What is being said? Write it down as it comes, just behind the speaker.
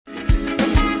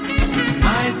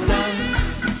my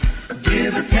son,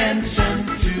 give attention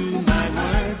to my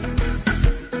words.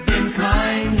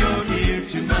 Incline your ear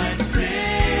to my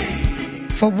saying.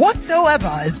 For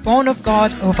whatsoever is born of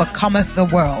God overcometh the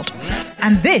world.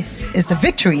 And this is the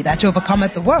victory that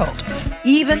overcometh the world,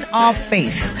 even our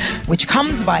faith, which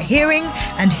comes by hearing,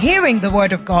 and hearing the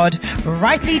word of God,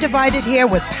 rightly divided here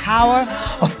with power,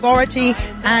 authority,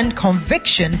 and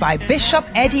conviction by Bishop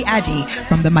Eddie Addy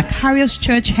from the Makarios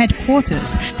Church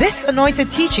headquarters. This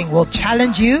anointed teaching will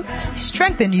challenge you,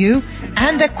 strengthen you,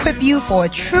 and equip you for a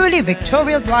truly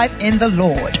victorious life in the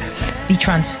Lord. Be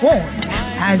transformed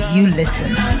as you listen.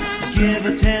 Give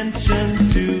attention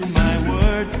to my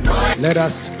words. Let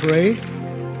us pray.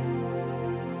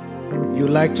 You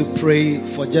like to pray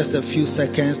for just a few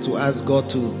seconds to ask God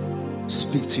to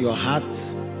speak to your heart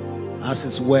as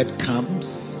His word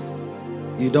comes.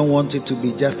 You don't want it to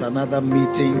be just another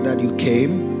meeting that you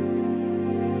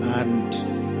came and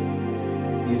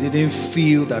you didn't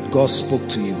feel that God spoke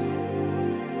to you.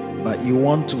 But you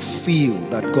want to feel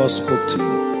that God spoke to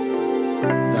you,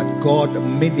 that God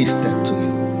ministered to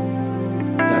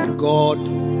you, that God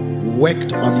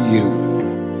worked on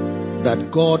you,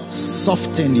 that God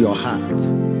softened your heart,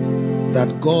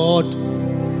 that God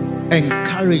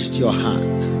encouraged your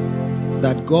heart,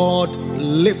 that God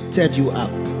lifted you up,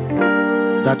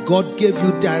 that God gave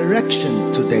you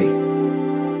direction today,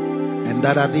 and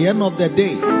that at the end of the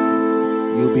day,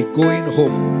 you'll be going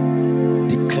home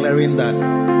declaring that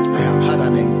I have had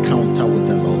an encounter with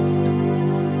the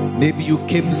Lord. Maybe you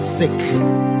came sick,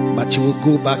 but you will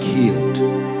go back healed.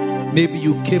 Maybe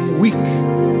you came weak,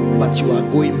 but you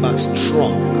are going back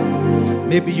strong.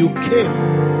 Maybe you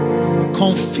came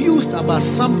confused about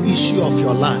some issue of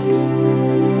your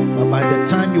life, but by the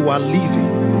time you are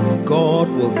leaving, God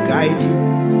will guide you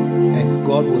and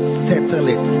God will settle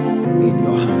it in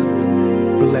your heart.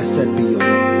 Blessed be your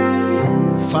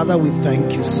name. Father, we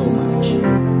thank you so much.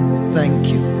 Thank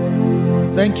you.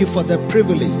 Thank you for the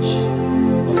privilege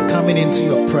of coming into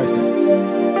your presence.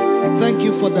 Thank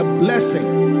you for the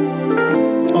blessing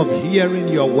of hearing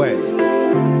your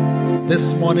word.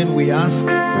 This morning we ask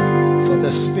for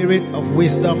the spirit of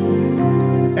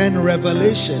wisdom and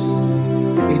revelation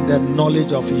in the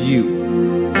knowledge of you.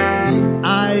 The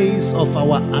eyes of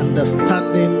our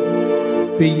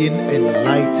understanding being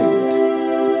enlightened,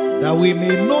 that we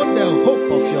may know the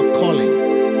hope of your calling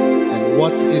and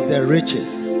what is the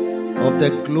riches of the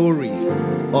glory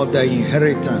of the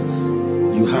inheritance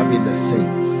you have in the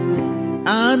saints,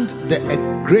 and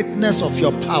the greatness of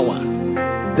your power,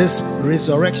 this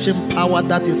resurrection power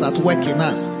that is at work in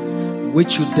us,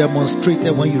 which you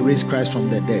demonstrated when you raised Christ from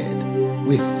the dead.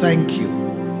 We thank you.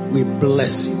 We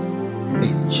bless you.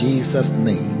 In Jesus'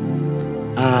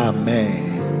 name.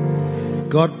 Amen.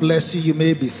 God bless you. You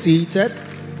may be seated.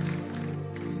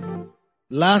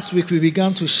 Last week we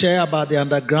began to share about the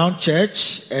underground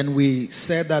church, and we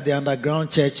said that the underground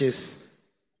church is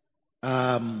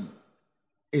a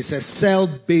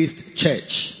cell-based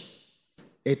church.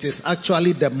 It is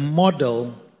actually the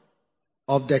model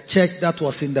of the church that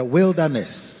was in the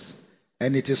wilderness,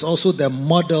 and it is also the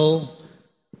model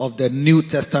of the New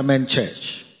Testament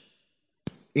church.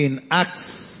 In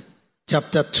Acts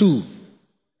chapter 2,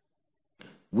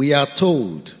 we are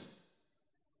told,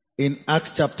 in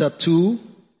Acts chapter 2,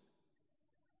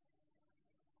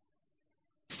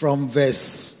 from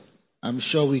verse, I'm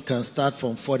sure we can start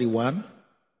from 41.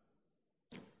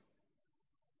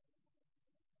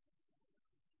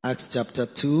 Acts chapter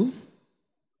 2.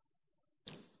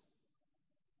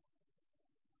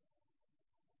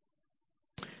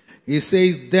 He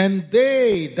says, then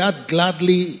they that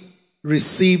gladly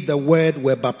received the word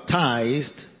were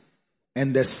baptized,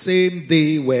 and the same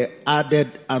day were added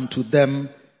unto them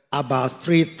about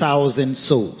 3,000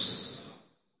 souls.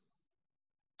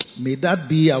 May that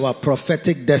be our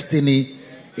prophetic destiny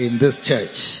in this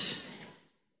church.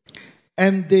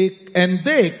 And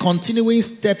they continuing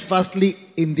steadfastly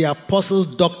in the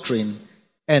apostles' doctrine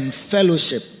and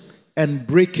fellowship and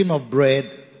breaking of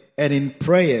bread and in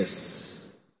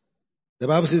prayers. The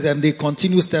Bible says, and they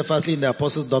continue steadfastly in the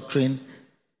apostles' doctrine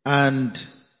and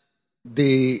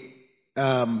the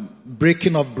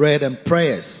breaking of bread and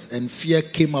prayers, and fear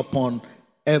came upon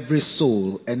every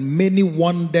soul, and many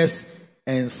wonders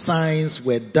and signs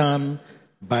were done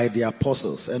by the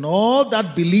apostles. And all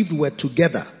that believed were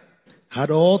together,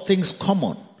 had all things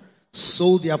common,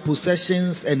 sold their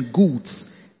possessions and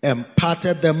goods, and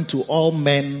parted them to all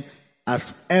men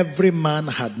as every man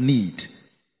had need.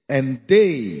 And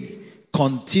they,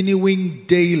 continuing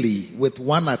daily with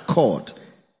one accord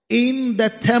in the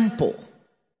temple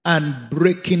and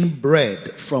breaking bread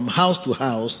from house to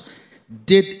house,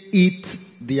 did eat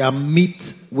their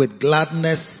meat with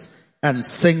gladness and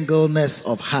singleness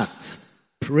of heart,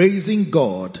 praising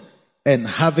God and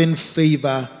having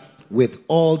favor with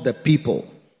all the people.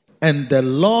 And the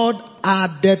Lord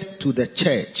added to the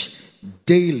church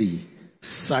daily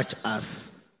such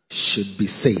as should be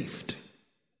saved.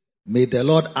 May the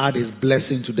Lord add his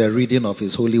blessing to the reading of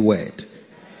his holy word.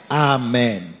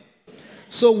 Amen.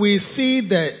 So we see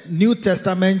the New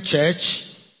Testament church,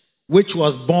 which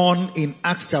was born in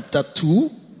Acts chapter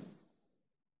 2,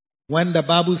 when the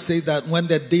Bible says that when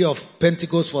the day of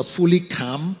Pentecost was fully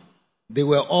come, they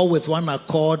were all with one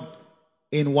accord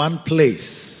in one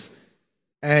place.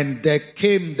 And there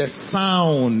came the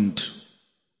sound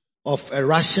of a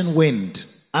rushing wind,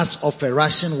 as of a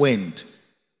rushing wind.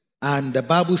 And the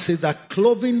Bible says that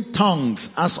cloven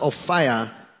tongues as of fire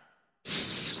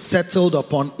settled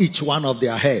upon each one of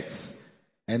their heads.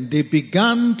 And they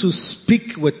began to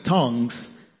speak with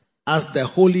tongues as the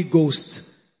Holy Ghost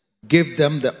gave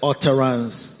them the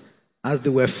utterance as they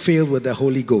were filled with the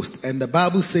Holy Ghost. And the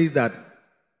Bible says that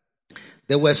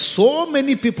there were so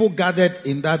many people gathered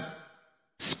in that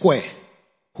square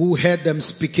who heard them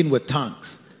speaking with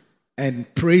tongues and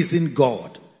praising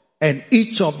God. And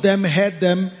each of them heard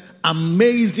them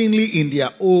amazingly in their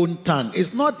own tongue.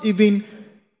 It's not even,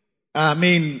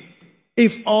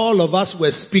 if all of us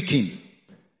were speaking,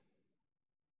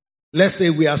 let's say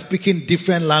we are speaking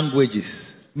different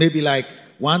languages, maybe like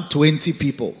 120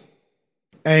 people,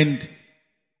 and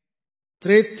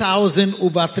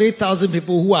over 3,000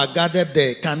 people who are gathered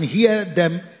there can hear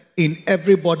them in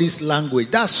everybody's language.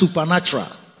 That's supernatural.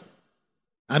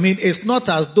 It's not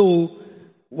as though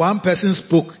one person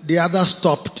spoke, the other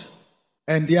stopped,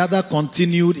 and the other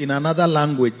continued in another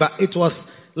language. But it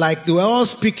was like they were all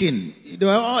speaking.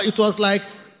 It was like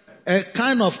a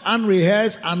kind of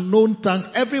unrehearsed, unknown tongues.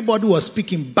 Everybody was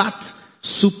speaking, but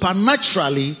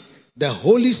supernaturally, the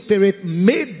Holy Spirit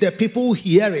made the people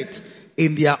hear it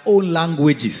in their own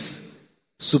languages.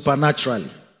 Supernaturally.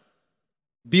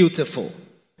 Beautiful.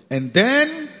 And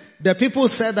then the people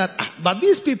said that, but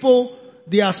these people,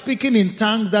 they are speaking in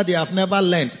tongues that they have never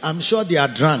learned. I'm sure they are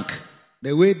drunk.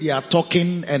 The way they are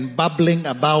talking and babbling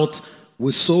about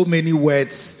with so many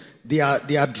words, they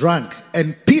are drunk.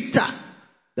 And Peter,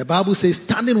 the Bible says,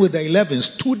 standing with the 11,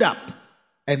 stood up,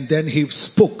 and then he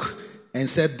spoke and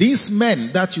said, these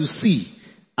men that you see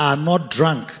are not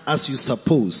drunk as you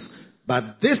suppose,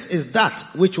 but this is that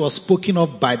which was spoken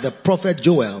of by the prophet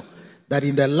Joel, that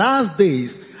in the last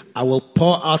days I will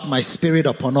pour out my spirit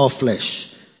upon all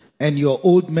flesh, and your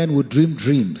old men will dream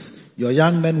dreams, your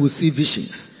young men will see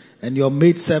visions, and your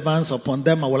maidservants, upon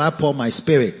them will I pour my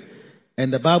spirit.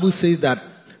 And the Bible says that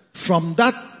from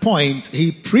that point,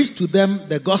 he preached to them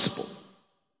the gospel.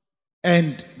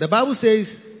 And the Bible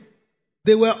says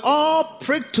they were all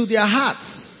pricked to their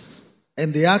hearts.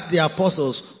 And they asked the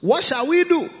apostles, what shall we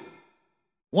do?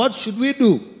 What should we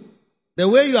do? The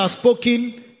way you have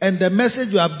spoken and the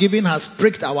message you have given has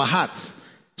pricked our hearts.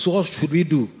 So what should we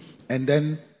do? And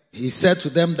then he said to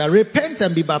them that repent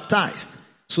and be baptized,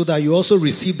 so that you also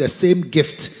receive the same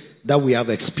gift that we have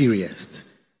experienced.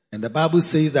 And the Bible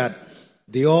says that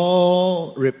they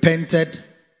all repented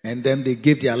and then they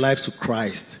gave their lives to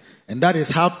Christ. And that is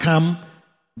how come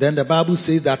then the Bible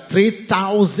says that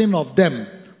 3,000 of them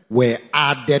were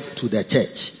added to the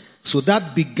church. So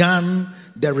that began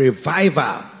the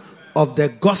revival of the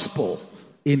gospel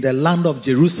in the land of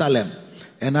Jerusalem.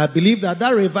 And I believe that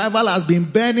revival has been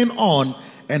burning on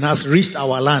and has reached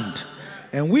our land.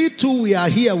 And we too, we are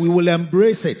here, we will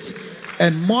embrace it.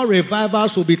 And more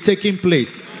revivals will be taking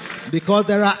place. Because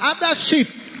there are other sheep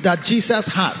that Jesus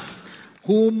has,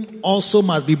 whom also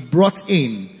must be brought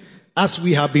in, as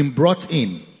we have been brought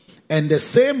in. And the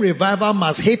same revival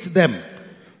must hit them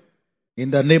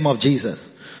in the name of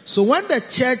Jesus. So when the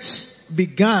church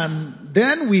began,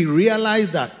 then we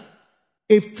realized that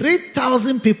if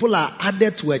 3,000 people are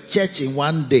added to a church in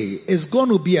one day, it's going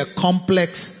to be a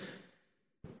complex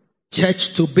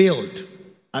church to build.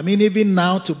 Even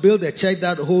now, to build a church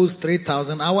that holds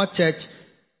 3,000, our church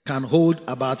can hold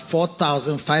about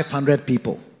 4,500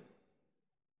 people.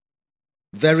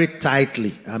 Very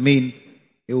tightly.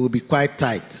 It will be quite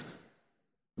tight.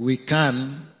 We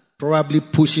can probably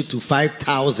push it to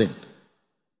 5,000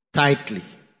 tightly.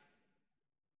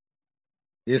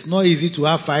 It's not easy to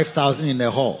have 5,000 in the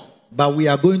hall, but we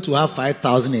are going to have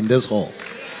 5,000 in this hall.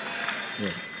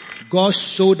 Yes. God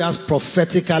showed us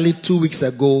prophetically 2 weeks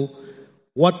ago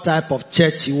what type of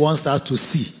church He wants us to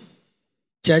see.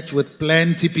 Church with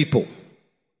plenty people.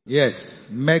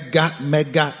 Yes. Mega.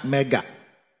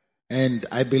 And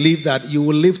I believe that you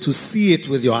will live to see it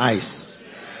with your eyes.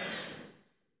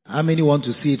 How many want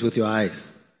to see it with your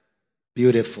eyes?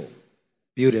 Beautiful.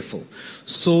 Beautiful.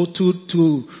 So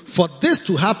for this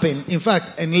to happen, in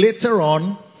fact, and later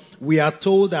on, we are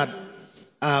told that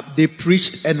they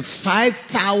preached and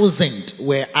 5,000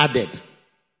 were added.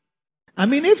 I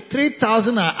mean, if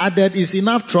 3,000 are added, is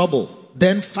enough trouble.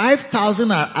 Then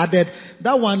 5,000 are added.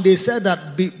 That one, they said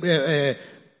that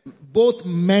both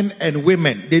men and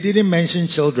women, they didn't mention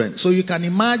children. So you can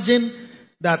imagine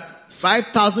that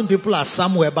 5,000 people are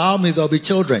somewhere, but how many there will be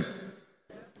children?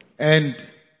 And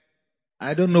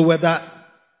I don't know whether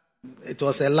it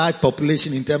was a large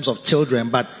population in terms of children,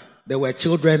 but there were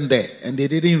children there, and they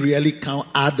didn't really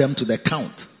add them to the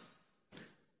count.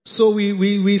 So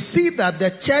we see that the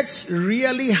church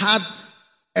really had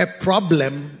a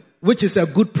problem, which is a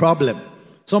good problem.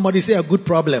 Somebody say a good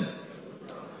problem.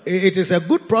 It is a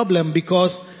good problem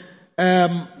because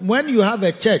when you have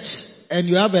a church and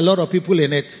you have a lot of people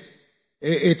in it,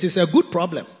 it is a good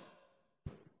problem.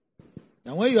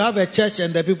 And when you have a church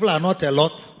and the people are not a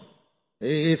lot,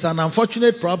 it's an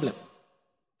unfortunate problem.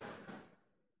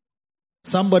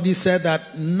 Somebody said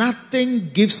that nothing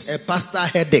gives a pastor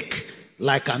headache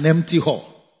like an empty hall.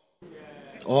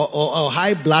 Or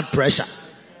high blood pressure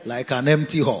like an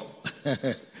empty hall.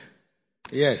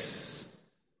 Yes.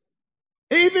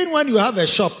 Even when you have a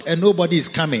shop and nobody is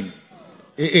coming,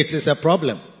 it is a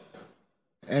problem.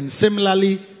 And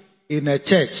similarly, in a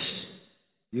church,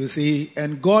 you see,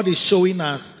 and God is showing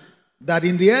us that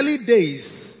in the early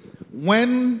days,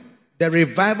 when the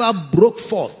revival broke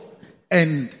forth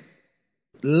and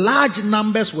large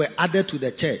numbers were added to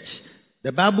the church,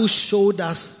 the Bible showed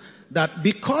us that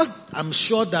because I'm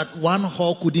sure that one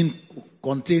hall couldn't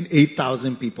contain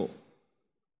 8,000 people.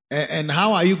 And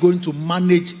how are you going to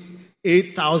manage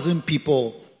 8,000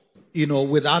 people,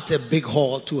 without a big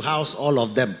hall to house all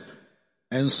of them?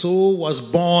 And so was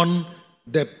born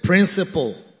the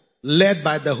principle led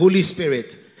by the Holy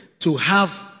Spirit to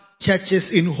have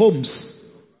churches in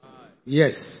homes.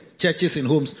 Yes, churches in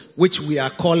homes, which we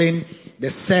are calling the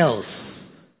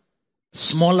cells,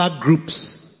 smaller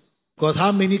groups. Because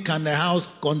how many can the house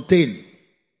contain?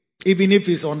 Even if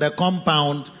it's on the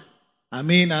compound,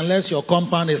 unless your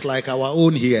compound is like our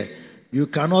own here, you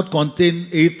cannot contain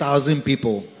 8,000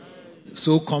 people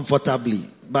so comfortably.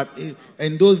 But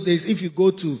in those days, if you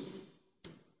go to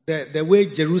the way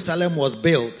Jerusalem was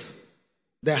built,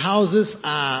 the houses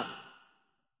are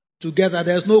together.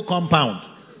 There's no compound.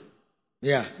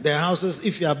 Yeah, the houses,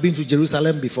 if you have been to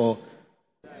Jerusalem before,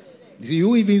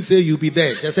 you even say you'll be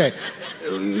there. Just say,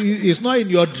 it's not in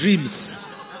your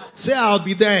dreams. Say, I'll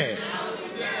be there.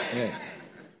 Yes.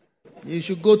 You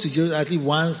should go to Jerusalem at least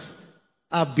once.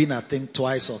 I've been, I think,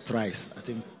 twice or thrice. I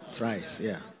think thrice,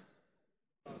 yeah.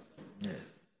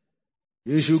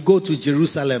 You should go to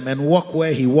Jerusalem and walk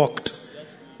where he walked.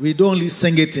 We don't only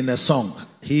sing it in a song.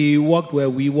 He walked where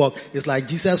we walk. It's like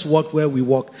Jesus walked where we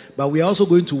walk. But we are also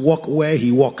going to walk where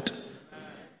he walked.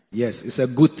 Yes, it's a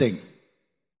good thing.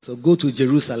 So go to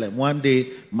Jerusalem. One day,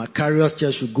 Makarios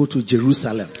Church should go to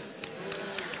Jerusalem.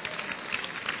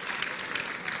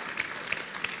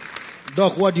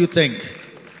 Doc, what do you think?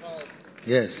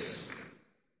 Yes.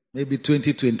 Maybe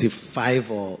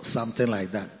 2025 or something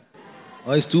like that.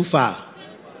 Or it's too far?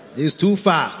 It's too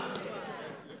far.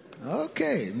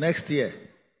 Okay, next year.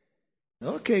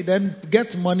 Okay, then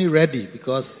get money ready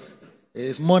because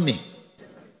it's money.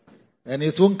 And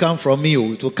it won't come from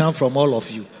you. It will come from all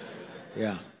of you.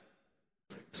 Yeah.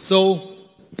 So,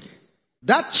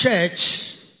 that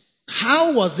church,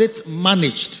 how was it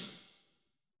managed?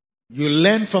 You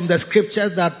learn from the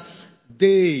scriptures that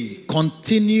they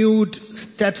continued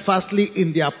steadfastly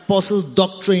in the apostles'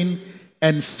 doctrine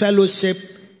and fellowship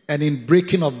and in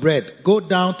breaking of bread. Go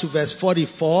down to verse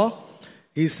 44.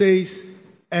 He says,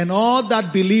 and all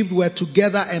that believed were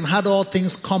together and had all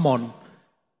things common,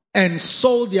 and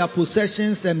sold their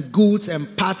possessions and goods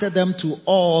and parted them to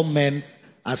all men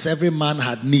as every man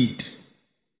had need.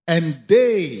 And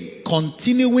they,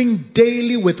 continuing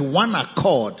daily with one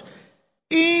accord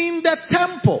in the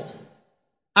temple,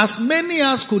 as many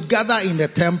as could gather in the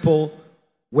temple,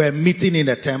 were meeting in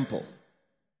the temple.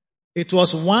 It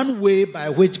was one way by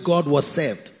which God was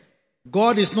served.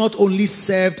 God is not only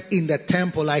served in the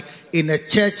temple, like in a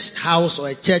church house or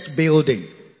a church building,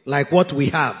 like what we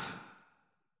have.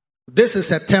 This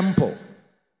is a temple.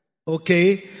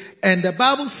 Okay? And the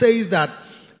Bible says that,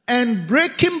 and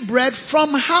breaking bread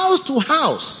from house to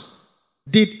house,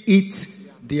 did eat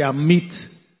their meat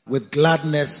with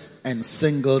gladness and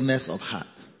singleness of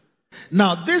heart.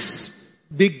 Now this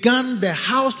began the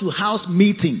house to house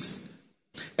meetings.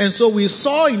 And so we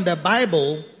saw in the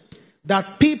Bible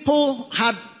that people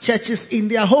had churches in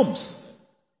their homes.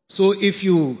 So if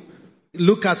you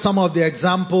look at some of the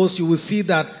examples, you will see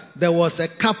that there was a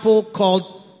couple called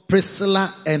Priscilla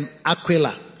and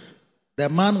Aquila. The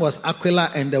man was Aquila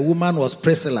and the woman was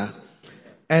Priscilla.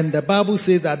 And the Bible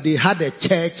says that they had a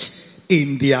church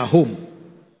in their home.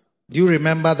 Do you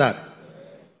remember that?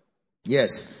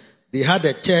 Yes. They had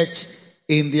a church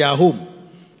in their home.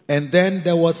 And then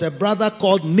there was a brother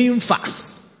called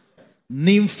Nymphas.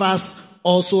 Nymphas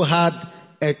also had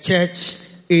a church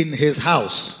in his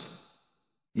house.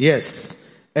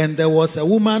 Yes. And there was a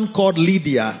woman called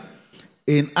Lydia.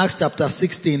 In Acts chapter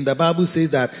 16, the Bible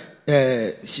says that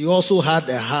she also had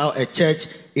a church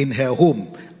in her home.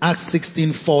 Acts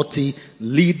 16:40,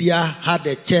 Lydia had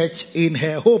a church in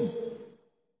her home.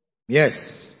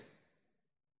 Yes.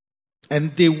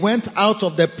 And they went out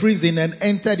of the prison and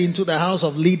entered into the house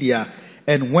of Lydia.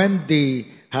 And when they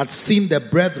had seen the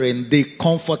brethren, they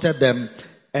comforted them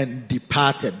and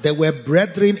departed. There were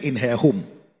brethren in her home.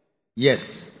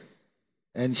 Yes.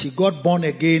 And she got born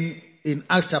again in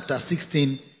Acts chapter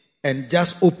 16 and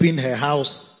just opened her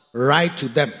house right to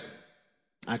them.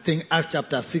 I think Acts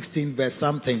chapter 16 verse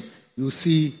something, you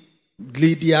see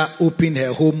Lydia open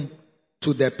her home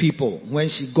to the people when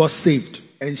she got saved.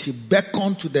 And she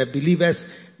beckoned to the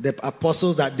believers, the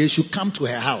apostles, that they should come to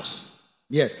her house.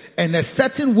 Yes. And a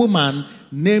certain woman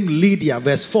named Lydia,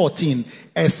 verse 14,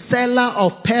 a seller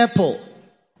of purple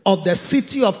of the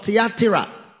city of Thyatira,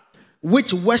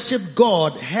 which worshipped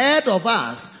God, heard of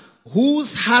us,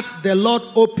 whose heart the Lord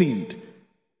opened,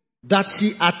 that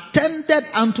she attended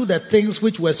unto the things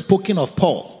which were spoken of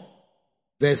Paul.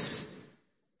 Verse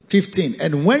 15.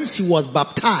 And when she was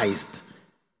baptized,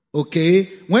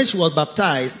 when she was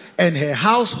baptized and her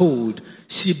household,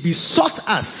 she besought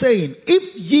us, saying,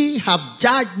 if ye have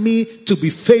judged me to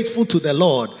be faithful to the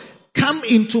Lord, come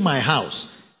into my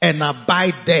house and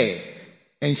abide there.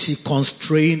 And she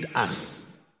constrained us.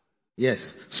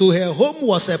 Yes. So her home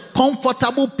was a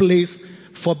comfortable place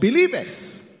for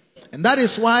believers. And that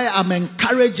is why I'm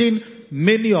encouraging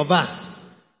many of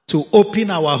us to open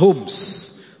our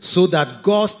homes so that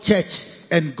God's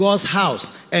church and God's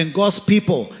house and God's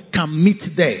people can meet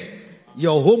there.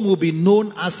 Your home will be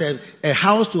known as a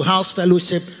house-to-house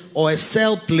fellowship or a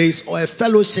cell place or a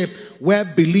fellowship where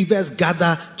believers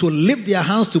gather to lift their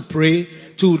hands to pray,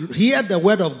 to hear the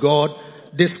word of God,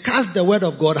 discuss the word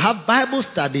of God, have Bible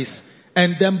studies,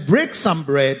 and then break some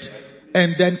bread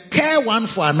and then care one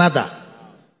for another.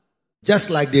 Just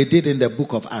like they did in the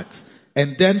book of Acts.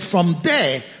 And then from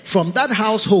there, from that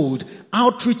household,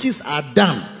 outreaches are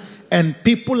done. And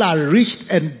people are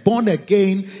reached and born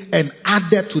again and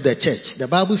added to the church. The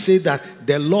Bible says that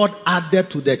the Lord added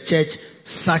to the church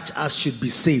such as should be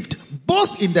saved.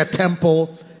 Both in the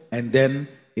temple and then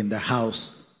in the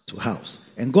house to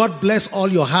house. And God bless all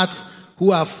your hearts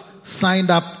who have signed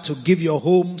up to give your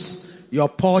homes, your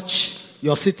porch,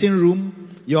 your sitting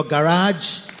room, your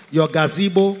garage, your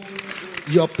gazebo,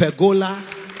 your pergola,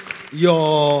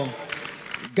 your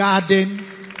garden,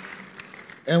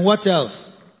 and what else?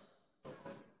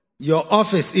 Your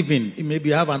office even. Maybe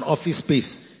you have an office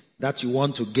space that you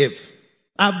want to give.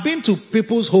 I've been to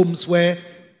people's homes where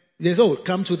they say,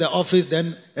 come to the office,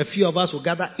 then a few of us will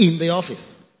gather in the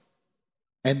office.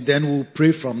 And then we'll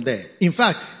pray from there. In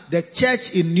fact, the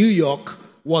church in New York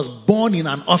was born in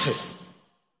an office.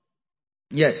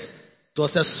 Yes. It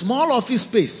was a small office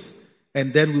space.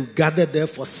 And then we gathered there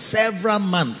for several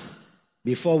months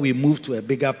before we moved to a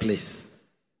bigger place.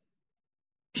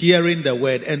 Hearing the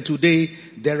word. And today,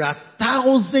 there are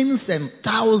thousands and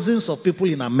thousands of people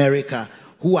in America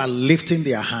who are lifting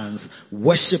their hands,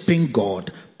 worshiping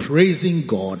God, praising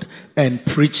God, and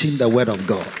preaching the word of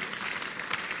God.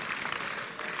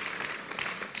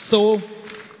 So,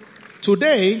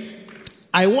 today,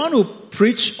 I want to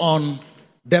preach on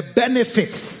the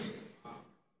benefits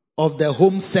of the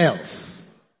home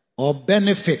cells, or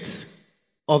benefits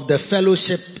of the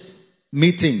fellowship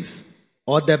meetings,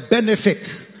 or the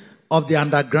benefits of the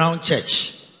underground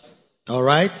church.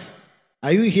 Alright?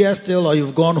 Are you here still or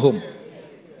you've gone home?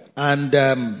 And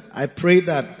I pray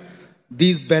that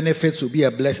these benefits will be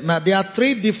a blessing. Now there are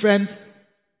 3 different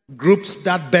groups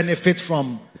that benefit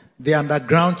from the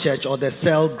underground church or the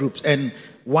cell groups. And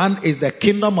one is the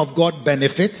Kingdom of God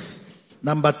benefits.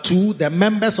 Number 2, the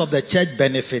members of the church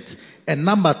benefit. And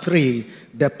number 3,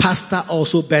 the pastor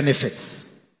also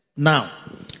benefits. Now,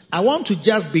 I want to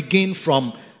just begin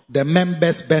from the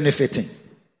members benefiting.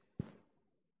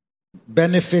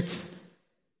 Benefits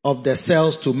of the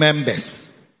cells to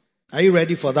members. Are you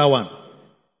ready for that one?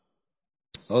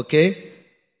 Okay.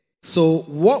 So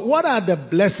what are the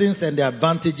blessings and the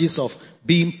advantages of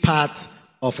being part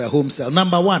of a home cell?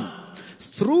 Number 1,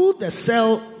 through the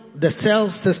cell the cell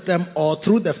system or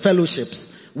through the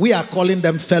fellowships. We are calling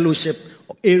them fellowship,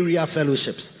 area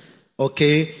fellowships.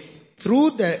 Okay?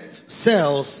 Through the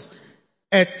cells,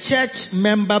 a church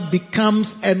member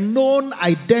becomes a known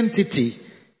identity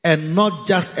and not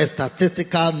just a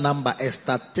statistical number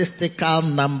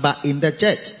in the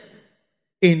church.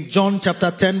 In John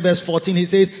chapter 10 verse 14, he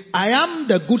says, I am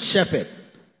the good shepherd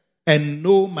and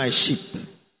know my sheep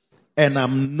and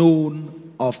am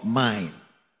known of mine.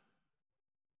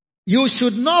 You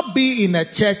should not be in a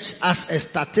church as a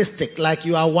statistic, like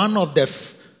you are one of the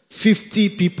 50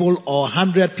 people or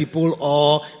 100 people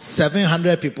or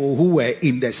 700 people who were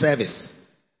in the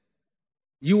service.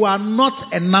 You are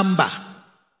not a number.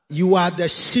 You are the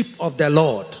sheep of the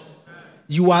Lord.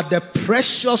 You are the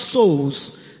precious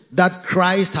souls that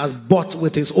Christ has bought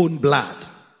with his own blood.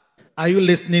 Are you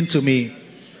listening to me?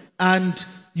 And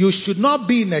you should not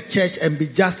be in a church and be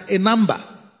just a number.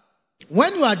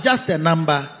 When you are just a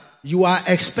number, you are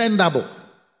expendable.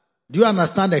 Do you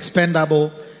understand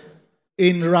expendable?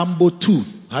 In Rambo 2.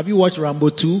 Have you watched Rambo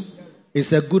 2?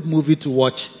 It's a good movie to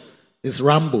watch. It's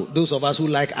Rambo. Those of us who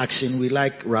like action, we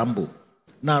like Rambo.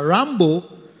 Now Rambo,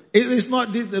 it is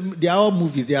not this. They are all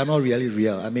movies. They are not really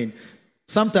real. I mean,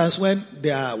 sometimes when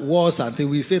there are wars and things,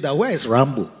 we say that where is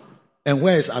Rambo and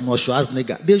where is Arnold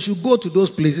Schwarzenegger? They should go to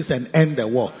those places and end the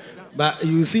war. But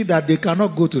you see that they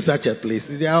cannot go to such a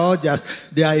place. They are all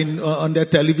they are on the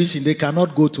television. They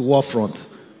cannot go to war front.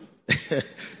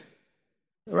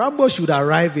 Rambo should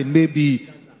arrive in maybe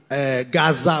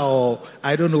Gaza, or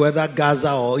I don't know whether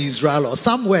Gaza or Israel or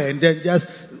somewhere, and then just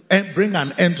bring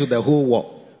an end to the whole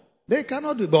war. They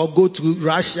cannot do, or go to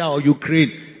Russia or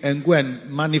Ukraine and go and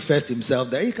manifest himself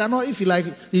there. He cannot. If he like,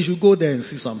 he should go there and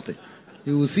see something.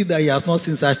 He will see that he has not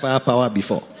seen such firepower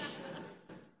before.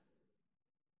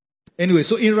 Anyway,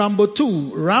 so in Rambo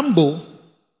 2, Rambo,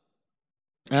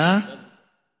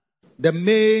 the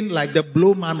main, like the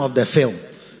blowman of the film.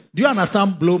 Do you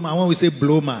understand blowman when we say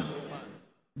blowman?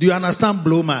 Do you understand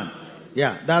blowman?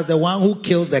 Yeah, that's the one who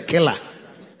kills the killer.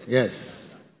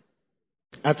 Yes.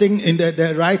 I think in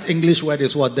the right English word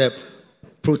is what? The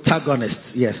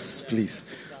protagonist. Yes,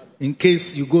 please. In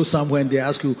case you go somewhere and they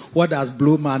ask you, what does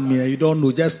blowman mean? You don't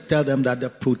know, just tell them that the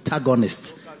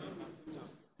protagonist.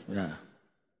 Yeah.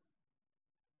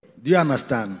 Do you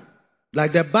understand?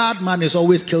 Like the bad man is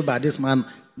always killed by this man,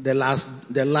 the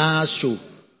last show.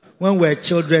 When we were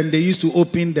children, they used to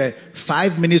open the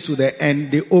 5 minutes to the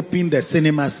end. They open the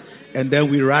cinemas and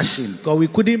then we rush in. Because we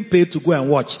couldn't pay to go and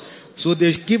watch. So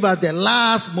they give us the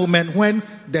last moment when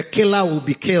the killer will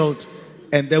be killed.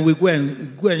 And then we go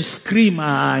and scream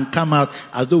and come out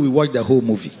as though we watched the whole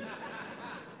movie.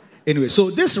 Anyway, so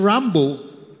this Rambo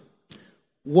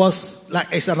was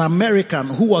it's an American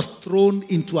who was thrown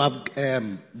into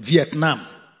Vietnam.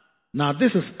 Now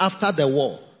this is after the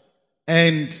war.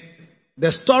 And the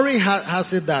story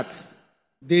has it that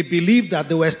they believe that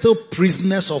there were still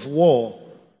prisoners of war,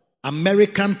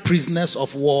 American prisoners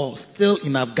of war, still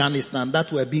in Afghanistan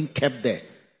that were being kept there.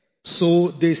 So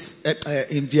this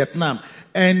in Vietnam,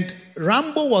 and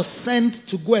Rambo was sent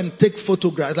to go and take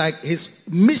photographs. Like his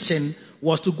mission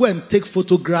was to go and take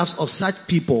photographs of such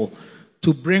people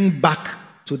to bring back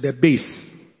to the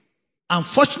base.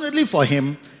 Unfortunately for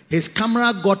him, his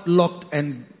camera got locked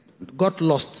and got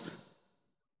lost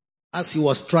as he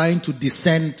was trying to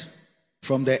descend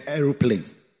from the aeroplane.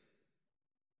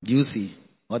 Do you see?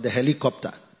 Or the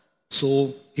helicopter.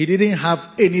 So he didn't have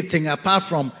anything apart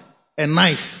from a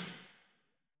knife.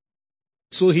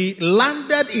 So he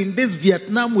landed in this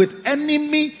Vietnam with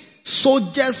enemy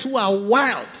soldiers who are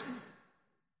wild.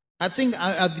 I think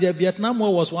the Vietnam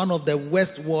War was one of the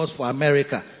worst wars for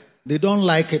America. They don't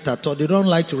like it at all. They don't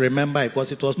like to remember it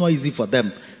because it was not easy for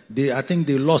them. I think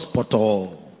they lost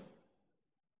Poto.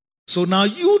 So now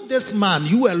you, this man,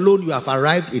 you alone, you have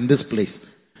arrived in this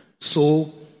place.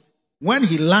 So when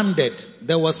he landed,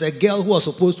 there was a girl who was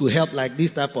supposed to help like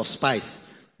this type of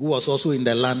spies, who was also in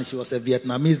the land. She was a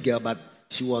Vietnamese girl, but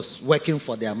she was working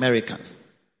for the Americans.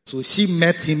 So she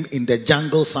met him in the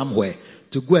jungle somewhere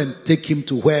to go and take him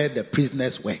to where the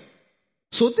prisoners were.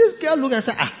 So this girl looked and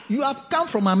said, you have come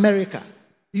from America.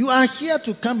 You are here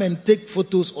to come and take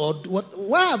photos or what?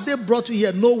 Why have they brought you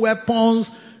here? No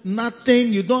weapons,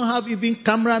 nothing. You don't have even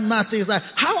camera, nothing. It's like,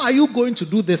 how are you going to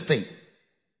do this thing?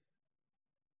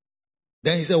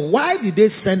 Then he said, why did they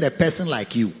send a person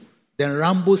like you? Then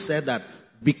Rambo said that,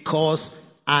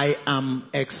 because I am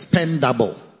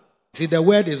expendable. See, the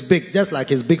word is big, just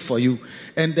like it's big for you.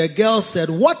 And the girl said,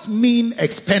 what mean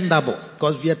expendable?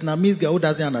 Because Vietnamese girl who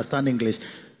doesn't understand English,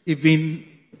 even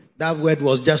that word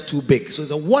was just too big. So he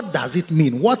said, what does it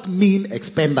mean? What mean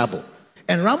expendable?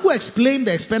 And Rambo explained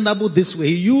the expendable this way.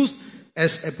 He used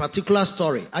as a particular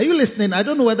story. Are you listening? I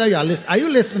don't know whether you are listening. Are you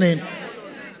listening?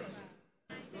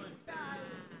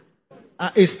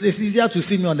 It's easier to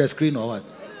see me on the screen or what?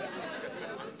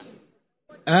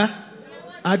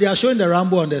 They are showing the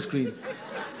Rambo on the screen.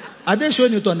 Are they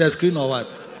showing it on the screen or what?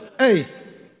 Hey,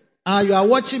 you are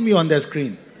watching me on the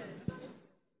screen.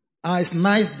 It's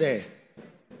nice there.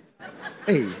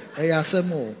 Hey,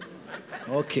 Asemo.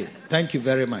 Okay, thank you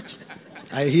very much.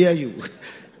 I hear you.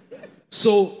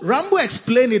 So Rambo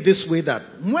explained it this way, that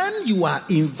when you are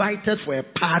invited for a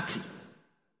party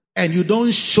and you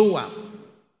don't show up,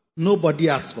 nobody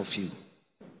asks of you.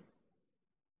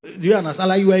 Do you understand?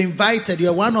 Like you are invited, you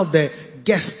are one of the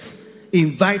guests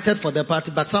invited for the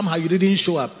party, but somehow you didn't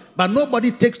show up. But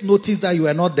nobody takes notice that you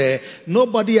were not there.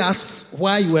 Nobody asks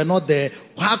why you were not there.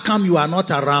 How come you are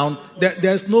not around?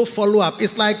 There's no follow-up.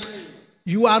 It's like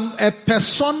you are a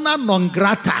persona non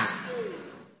grata.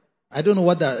 I don't know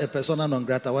what a persona non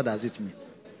grata, what does it mean?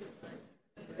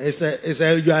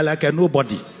 You are like a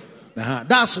nobody.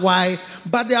 That's why.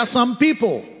 But there are some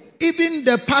people, even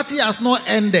the party has not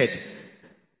ended.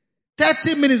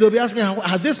 30 minutes they'll be asking,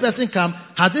 has this person come?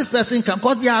 Has this person come?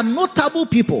 Because they are notable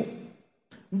people.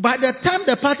 By the time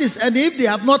the party is ending, if they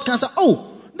have not come,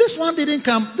 this one didn't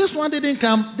come, this one didn't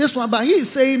come, this one. But he is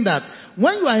saying that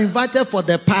when you are invited for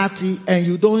the party and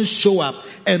you don't show up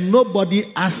and nobody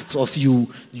asks of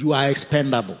you, you are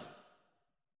expendable.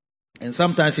 And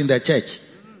sometimes in the church,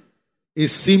 it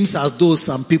seems as though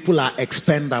some people are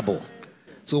expendable.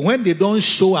 So when they don't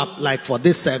show up, like for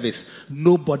this service,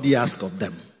 nobody asks of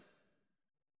them.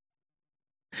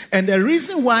 And the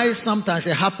reason why sometimes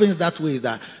it happens that way is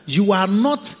that you are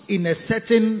not in a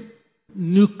certain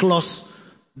nucleus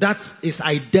that is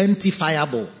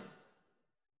identifiable.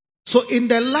 So in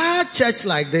the large church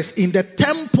like this, in the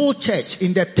temple church,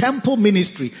 in the temple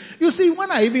ministry, you see,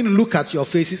 when I even look at your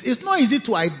faces, it's not easy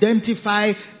to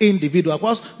identify individuals.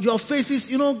 Because your faces,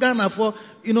 Ghana,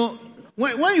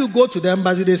 when you go to the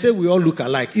embassy, they say we all look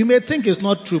alike. You may think it's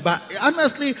not true, but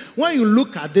honestly, when you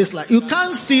look at this, like, you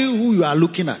can't see who you are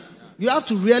looking at. You have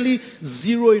to really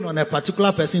zero in on a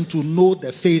particular person to know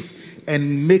the face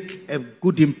and make a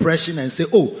good impression and say,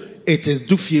 it is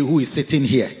Dufie who is sitting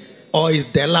here. Or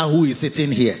it's Della who is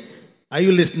sitting here. Are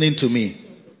you listening to me?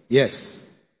 Yes.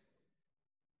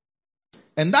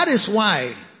 And that is why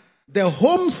the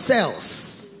home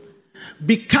cells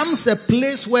becomes a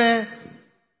place where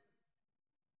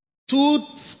 2,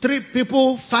 3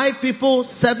 people, 5 people,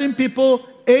 7 people,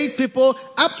 8 people,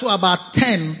 up to about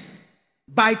 10.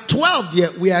 By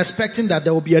 12, we are expecting that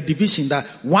there will be a division, that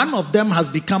one of them has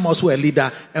become also a leader,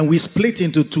 and we split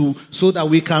into 2 so that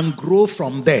we can grow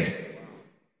from there.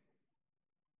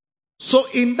 So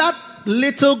in that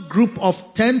little group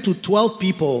of 10 to 12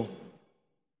 people,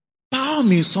 power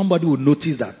means somebody would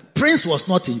notice that Prince was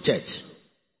not in church.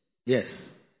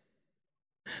 Yes.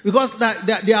 Because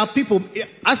there are people,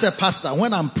 as a pastor,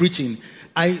 when I'm preaching,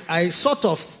 I sort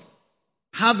of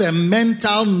have a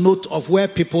mental note of where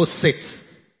people sit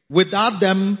without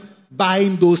them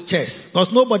buying those chairs.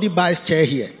 Because nobody buys chair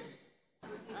here.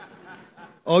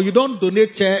 Or you don't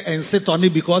donate chair and sit on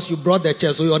it because you brought the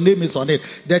chair, so your name is on it.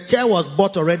 The chair was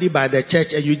bought already by the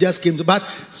church and you just came to. But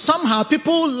somehow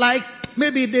people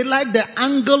maybe they like the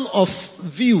angle of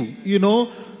view,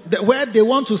 where they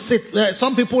want to sit.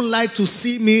 Some people like to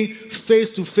see me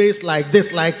face to face like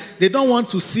this, like they don't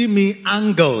want to see me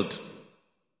angled.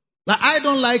 Like I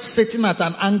don't like sitting at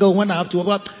an angle when I have to.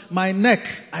 But my neck,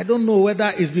 I don't know whether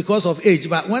it's because of age,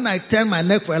 but when I turn my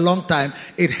neck for a long time,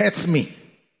 it hurts me.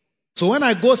 So when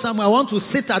I go somewhere, I want to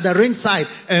sit at the ringside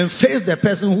and face the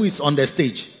person who is on the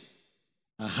stage.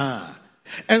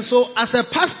 And so as a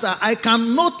pastor, I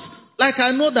cannot, like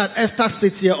I know that Esther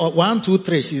sits here, or 1, 2,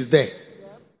 3, she's there.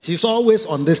 She's always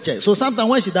on this chair. So sometimes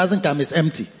when she doesn't come, it's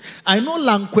empty. I know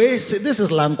Lankwe, this is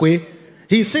Lankwe.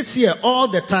 He sits here all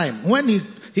the time. When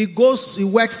he goes, he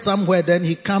works somewhere, then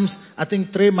he comes, I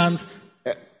think 3 months,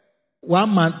 1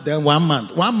 month, then 1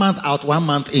 month. 1 month out, 1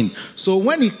 month in. So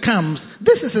when he comes,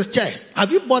 this is his chair.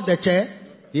 Have you bought the chair?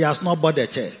 He has not bought the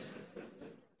chair.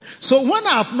 So when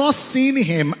I have not seen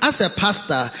him as a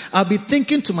pastor, I'll be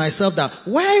thinking to myself that,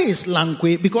 where is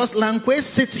Lankwe? Because Lankwe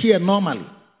sits here normally.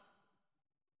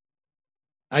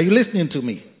 Are you listening to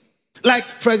me? Like,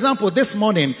 for example, this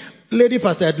morning, Lady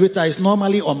Pastor Edwita is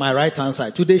normally on my right hand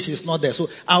side. Today she's not there. So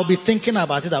I'll be thinking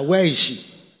about it, that where is she?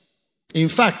 In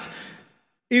fact,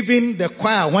 even the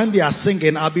choir, when they are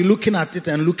singing, I'll be looking at it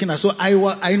and looking at it. So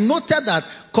I noted that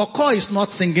Coco is not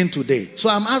singing today. So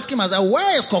I'm asking myself,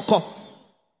 where is Coco?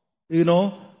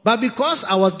 But because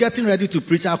I was getting ready to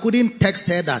preach, I couldn't text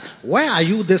her that, where are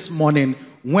you this morning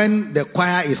when the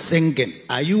choir is singing,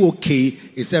 are you okay?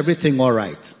 Is everything all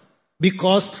right?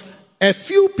 Because a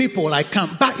few people I can,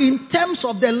 but in terms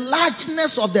of the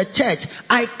largeness of the church,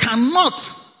 I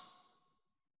cannot.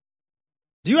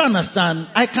 Do you understand?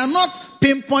 I cannot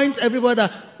pinpoint everybody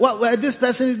that, well, this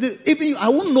person is, even I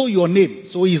won't know your name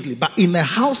so easily. But in a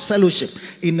house fellowship,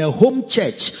 in a home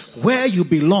church where you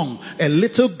belong, a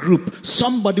little group,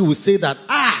 somebody will say that,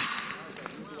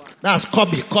 that's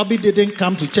Kobe. Kobe didn't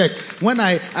come to church. When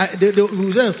they at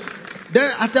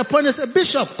the point they said,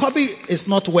 Bishop, Kobe is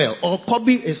not well, or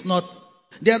Kobe is not.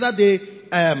 The other day,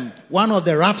 one of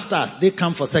the rap stars, they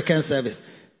come for second service.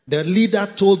 The leader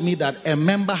told me that a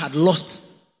member had lost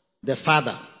the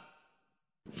father.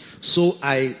 So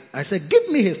I said, give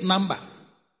me his number.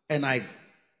 And I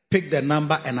picked the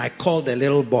number and I called the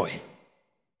little boy.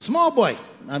 Small boy.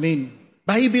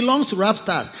 But he belongs to rap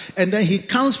stars. And then he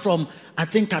comes from, I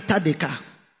think, Cathedral.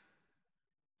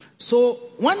 So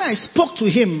when I spoke to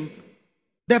him,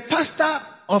 the pastor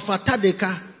of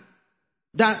Cathedral,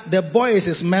 that the boy is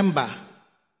his member,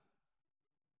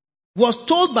 was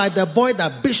told by the boy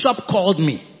that Bishop called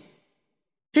me.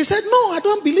 He said, no, I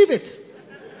don't believe it.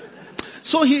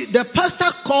 So the pastor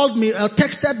called me,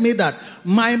 texted me that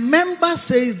my member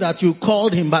says that you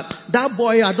called him, but that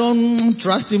boy, I don't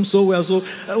trust him so well. So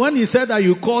when he said that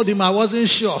you called him, I wasn't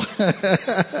sure.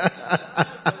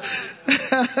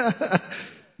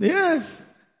 Yes.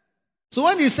 So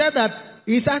when he said that,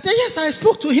 he said, yes, I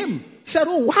spoke to him. He said,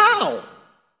 oh, wow.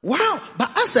 Wow.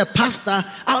 But as a pastor,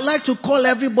 I would like to call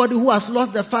everybody who has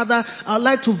lost their father. I would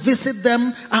like to visit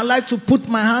them. I would like to put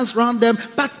my hands around them.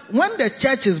 But when the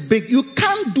church is big, you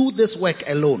can't do this work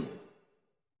alone.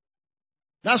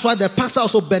 That's why the pastor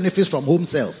also benefits from home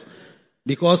sales.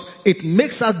 Because it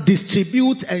makes us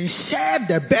distribute and share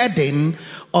the burden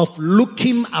of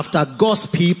looking after God's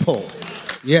people.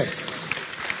 Yes.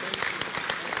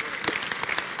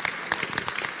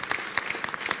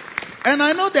 And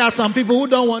I know there are some people who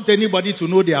don't want anybody to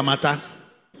know their matter.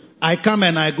 I come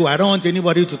and I go. I don't want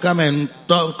anybody to come and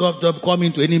come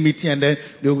into any meeting and then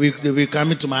they will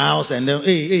come into my house and then,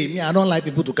 me, I don't like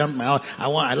people to come to my house.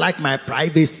 I like my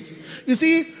privacy. You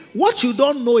see, what you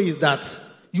don't know is that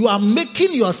you are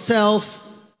making yourself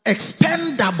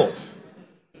expendable.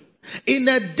 In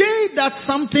a day that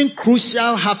something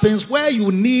crucial happens where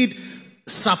you need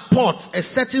support, a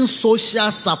certain social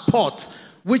support,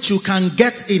 which you can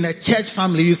get in a church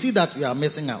family, you see that you are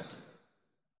missing out.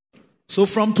 So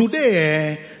from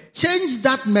today, change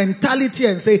that mentality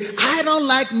and say, I don't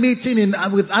like meeting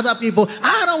with other people.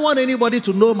 I don't want anybody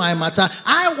to know my matter.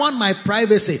 I want my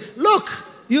privacy. Look,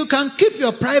 you can keep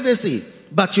your privacy,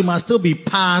 but you must still be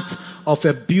part of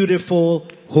a beautiful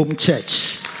home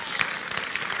church.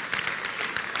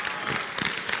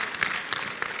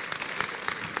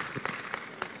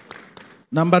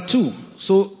 Number 2.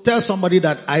 So tell somebody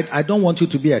that I don't want you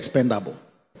to be expendable.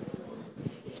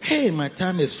 Hey, my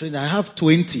time is free. I have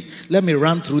 20. Let me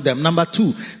run through them. Number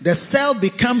 2, the cell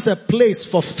becomes a place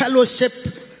for fellowship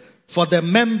for the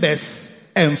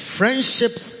members, and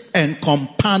friendships and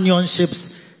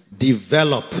companionships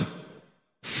develop.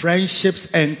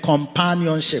 Friendships and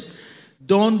companionship.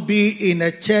 Don't be in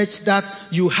a church that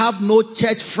you have no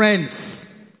church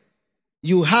friends.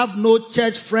 You have no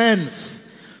church friends.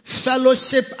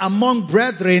 Fellowship among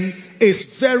brethren is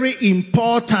very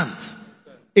important.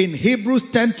 In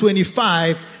Hebrews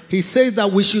 10:25, he says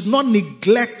that we should not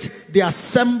neglect the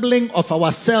assembling of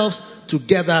ourselves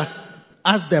together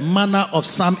as the manner of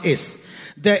some is.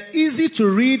 The easy to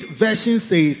read version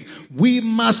says, we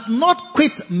must not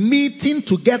quit meeting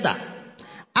together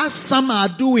as some are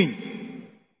doing.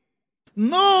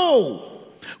 No,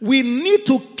 we need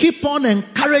to keep on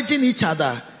encouraging each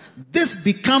other. This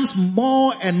becomes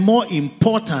more and more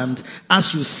important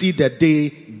as you see the day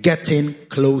getting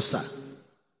closer.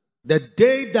 The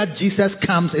day that Jesus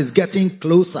comes is getting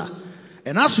closer.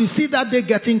 And as we see that day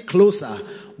getting closer,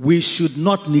 we should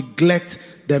not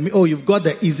neglect them. Oh, you've got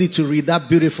the easy to read, that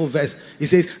beautiful verse. It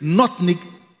says,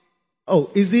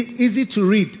 easy to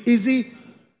read. Easy.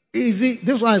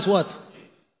 This one is what?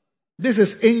 This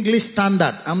is English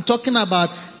Standard. I'm talking about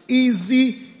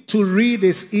easy to read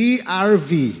is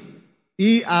ERV.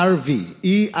 ERV,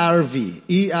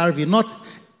 not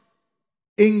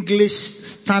English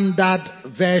Standard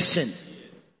Version.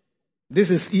 This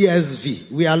is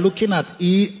ESV. We are looking at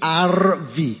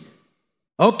ERV.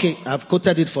 Okay, I've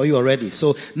quoted it for you already.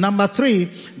 So, number 3,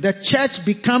 the church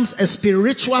becomes a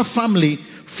spiritual family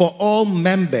for all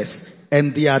members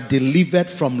and they are delivered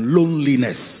from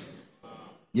loneliness.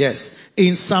 Yes.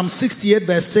 In Psalm 68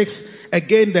 verse 6,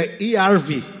 again the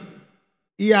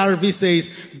ERV says,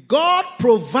 God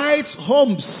provides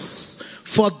homes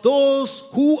for those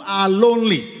who are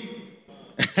lonely.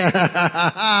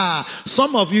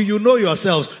 Some of you know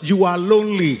yourselves, you are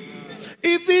lonely.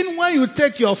 Even when you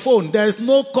take your phone, there is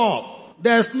no call,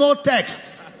 there is no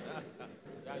text.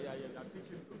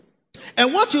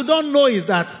 And what you don't know is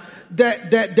that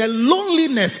the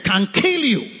loneliness can kill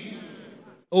you.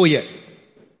 Oh yes.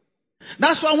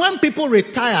 That's why when people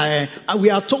retire, we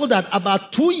are told that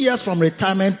about 2 years from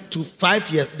retirement to 5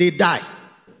 years, they die.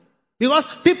 Because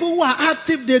people who are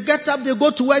active, they get up, they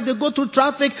go to work, they go through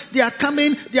traffic, they are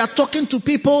coming, they are talking to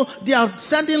people, they are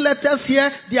sending letters here,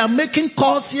 they are making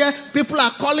calls here, people are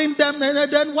calling them,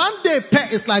 and then one day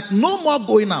it's like no more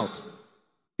going out.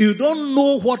 You don't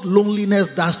know what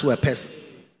loneliness does to a person.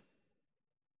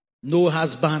 No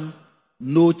husband,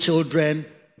 no children,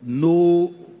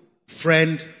 no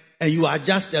friend, and you are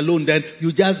just alone. Then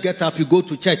you just get up, you go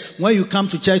to church. When you come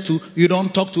to church too, you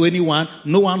don't talk to anyone,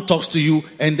 no one talks to you,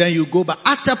 and then you go back.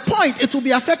 At a point, it will be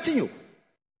affecting you.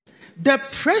 The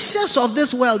pressures of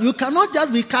this world, you cannot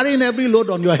just be carrying every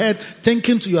load on your head,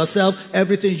 thinking to yourself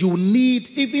everything. You need,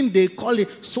 even they call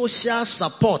it social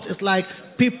support. It's like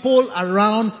people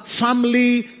around,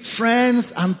 family,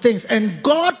 friends, and things. And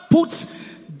God puts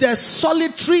the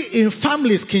solitary in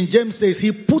families. King James says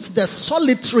he puts the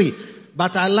solitary.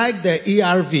 But I like the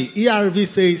ERV. ERV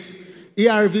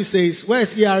says,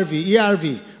 where's ERV?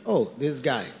 ERV. Oh, this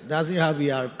guy doesn't have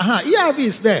ERV. ERV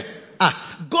is there.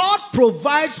 God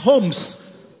provides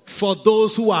homes for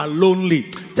those who are lonely.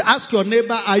 To ask your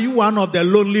neighbor, are you one of the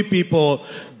lonely people?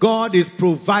 God is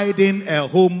providing a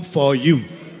home for you.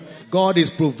 God is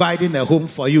providing a home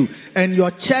for you. And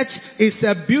your church is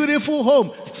a beautiful home.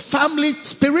 Family,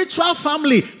 spiritual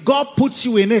family. God puts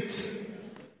you in it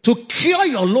to cure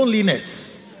your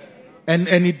loneliness. And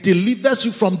it delivers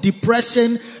you from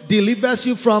depression, delivers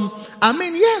you from,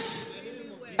 yes.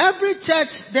 Every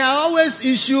church, there are always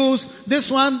issues.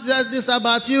 This one says this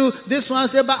about you. This one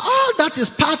says about, all that is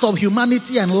part of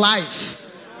humanity and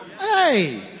life.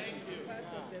 Hey.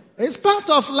 It's part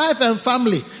of life and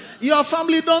family. Your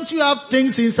family, don't you have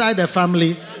things inside the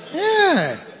family?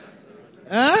 Yeah.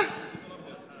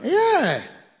 Yeah.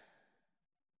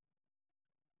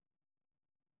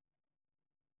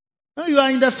 You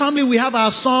are in the family, we have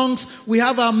our songs, we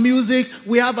have our music,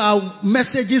 we have our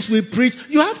messages we preach.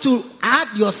 You have to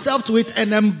add yourself to it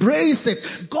and embrace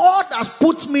it. God has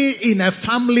put me in a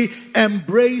family,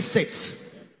 embrace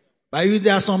it. But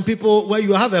there are some people where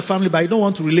you have a family, but you don't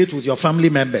want to relate with your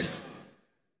family members.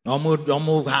 They are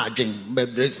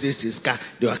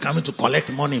coming to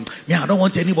collect money. I don't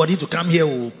want anybody to come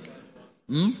here.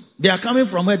 They are coming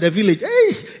from where? The village.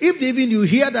 If even you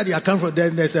hear that they are coming from,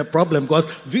 then there's a problem, because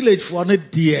village for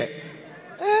not dear.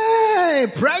 Hey,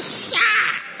 pressure.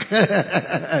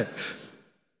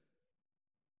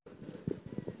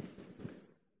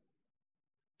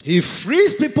 He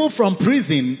frees people from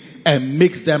prison and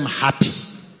makes them happy.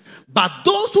 But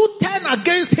those who turn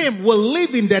against him will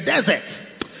live in the desert.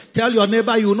 Tell your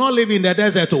neighbor, you will not live in the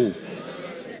desert. Oh,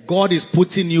 God is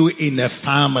putting you in a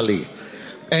family.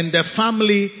 And the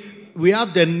family, we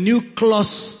have the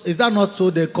nucleus. Is that not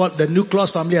so? They call the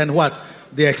nucleus family and what?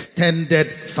 The extended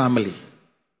family.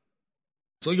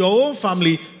 So your own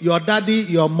family, your daddy,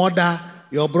 your mother,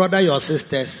 your brother, your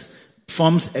sisters,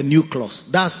 forms a nucleus.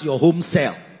 That's your home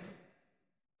cell.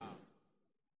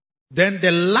 Then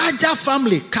the larger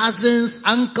family, cousins,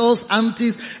 uncles,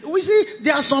 aunties. We see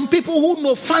there are some people who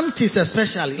know fancies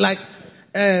especially. Like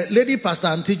Lady Pastor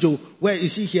Auntie Jo, where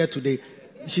is she here today?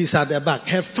 She's at the back.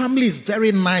 Her family is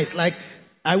very nice. Like,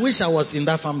 I wish I was in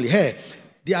that family. Hey,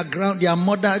 their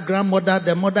grandmother,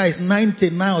 the mother is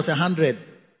 99 or 100.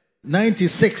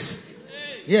 96.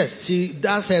 Yes, she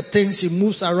does her thing. She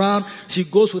moves around. She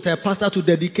goes with her pastor to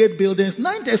dedicate buildings.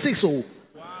 96. Oh.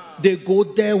 Wow. They go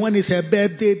there when it's her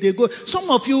birthday. They go.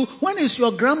 Some of you, when it's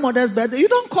your grandmother's birthday, you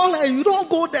don't call her. You don't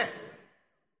go there.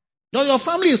 No, your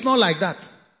family is not like that.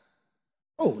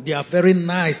 Oh, they are very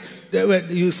nice.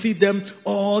 You see them,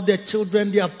 all the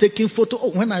children, they have taken photo. Oh,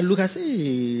 when I look, I say,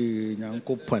 hey, no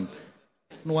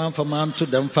one for man to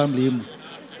them family.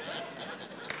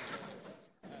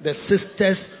 The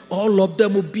sisters, all of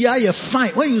them will be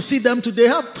fine. When you see them today,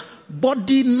 have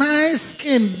body, nice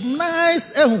skin,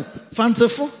 nice,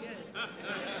 fanciful.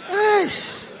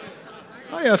 Yes.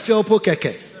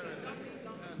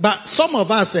 But some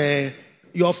of us,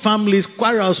 your families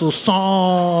quarrels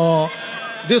so.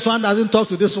 This one doesn't talk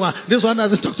to this one. This one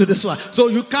doesn't talk to this one. So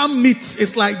you can't meet.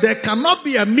 It's like there cannot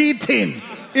be a meeting.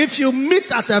 If you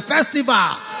meet at a festival,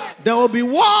 there will be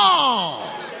war.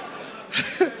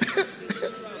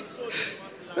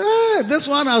 This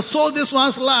one has sold this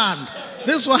one's land.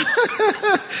 This one.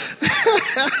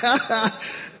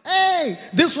 Hey,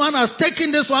 this one has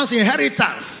taken this one's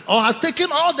inheritance or has taken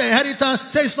all the inheritance.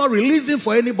 Say it's not releasing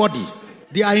for anybody.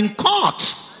 They are in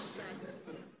court.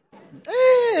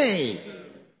 Hey.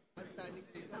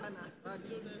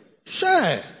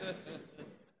 Sure.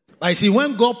 But see,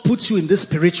 when God puts you in this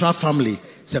spiritual family,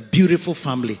 it's a beautiful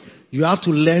family. You have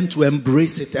to learn to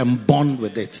embrace it and bond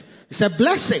with it. It's a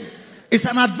blessing. It's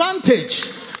an advantage.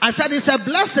 I said it's a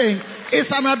blessing.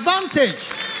 It's an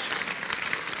advantage.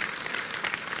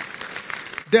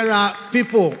 There are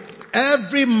people,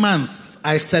 every month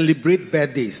I celebrate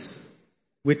birthdays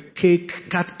with cake,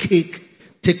 cut cake,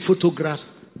 take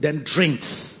photographs, then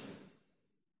drinks.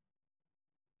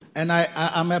 And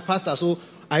I'm a pastor, so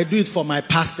I do it for my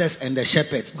pastors and the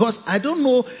shepherds. Because I don't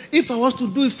know if I was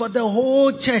to do it for the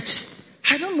whole church.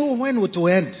 I don't know when it will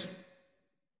end.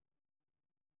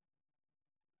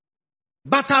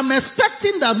 But I'm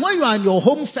expecting that when you are in your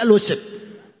home fellowship,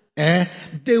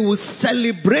 they will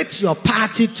celebrate your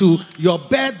party to your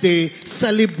birthday,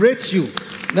 celebrate you.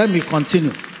 Let me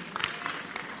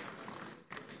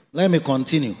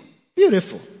continue.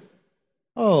 Beautiful.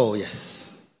 Oh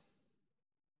yes.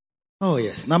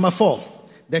 Number 4.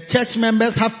 The church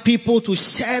members have people to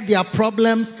share their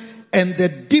problems and the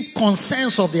deep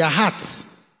concerns of their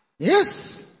hearts.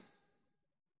 Yes.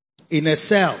 In a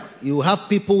cell, you have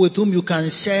people with whom you can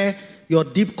share your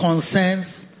deep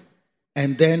concerns.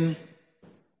 And then,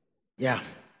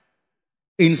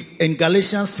 in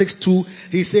Galatians 6:2,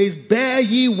 he says, bear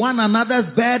ye one another's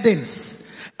burdens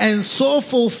and so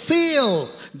fulfill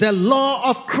the law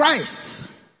of Christ.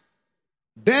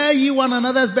 Bear ye one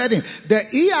another's burden. The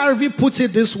ERV puts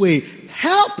it this way,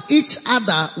 help each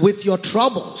other with your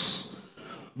troubles.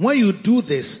 When you do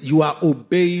this, you are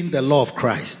obeying the law of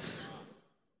Christ.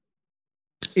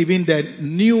 Even the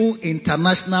New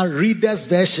International Reader's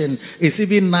Version is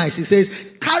even nice. It says,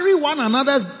 carry one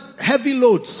another's heavy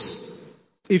loads.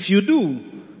 If you do,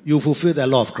 you fulfill the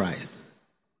law of Christ.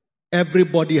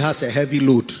 Everybody has a heavy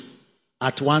load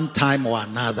at one time or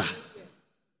another.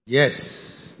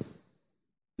 Yes.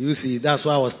 You see, that's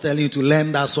why I was telling you to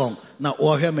learn that song. Now,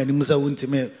 you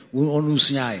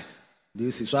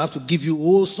see, so I have to give you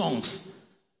all songs.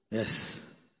 Yes.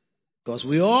 Because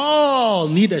we all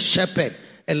need a shepherd.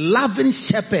 A loving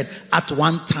shepherd at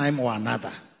one time or another.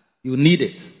 You need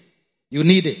it.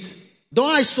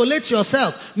 Don't isolate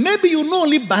yourself. Maybe you know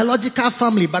only biological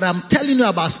family, but I'm telling you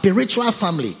about spiritual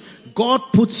family.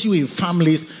 God puts you in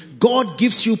families. God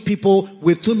gives you people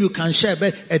with whom you can share.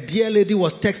 But a dear lady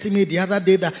was texting me the other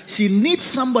day that she needs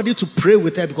somebody to pray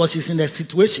with her because she's in a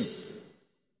situation.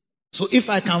 So if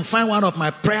I can find one of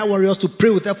my prayer warriors to pray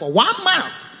with her for 1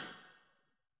 month,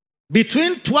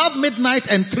 between 12 midnight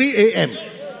and 3 a.m.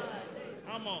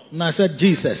 And I said,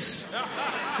 Jesus.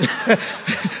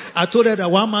 I told her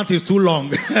that 1 month is too long.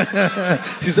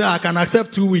 She said, I can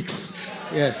accept 2 weeks.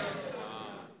 Yes.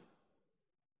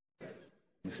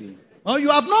 You see. Well,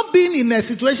 you have not been in a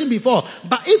situation before,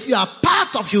 but if you are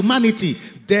part of humanity,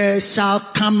 there shall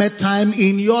come a time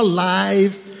in your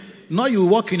life, not you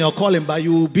walk in your calling, but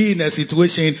you will be in a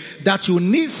situation that you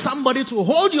need somebody to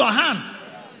hold your hand.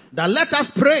 That let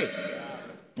us pray.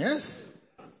 Yes.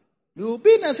 You will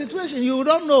be in a situation you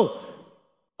don't know.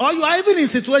 Or you are even in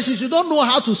situations you don't know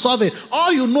how to solve it.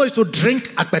 All you know is to drink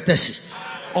akpeteshi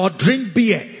or drink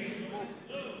beer.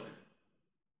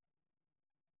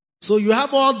 So you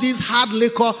have all these hard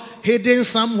liquor hidden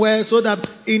somewhere so that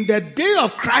in the day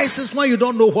of crisis when you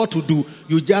don't know what to do,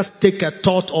 you just take a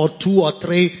thought or 2 or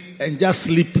 3 and just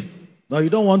sleep. No, you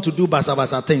don't want to do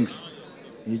basa things.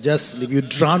 You just sleep. You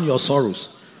drown your sorrows.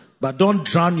 But don't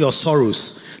drown your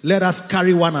sorrows. Let us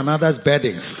carry one another's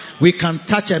burdens. We can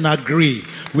touch and agree.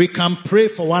 We can pray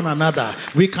for one another.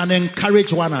 We can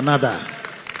encourage one another.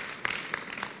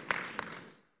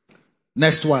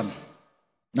 Next one.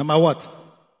 Number what?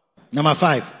 Number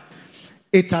 5.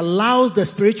 It allows the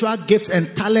spiritual gifts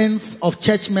and talents of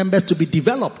church members to be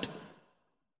developed.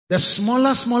 The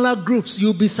smaller groups,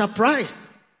 you'll be surprised.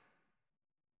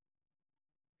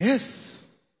 Yes.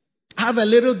 I have a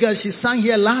little girl, she sang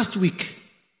here last week.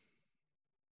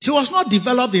 She was not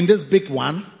developed in this big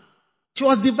one. She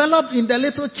was developed in the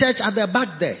little church at the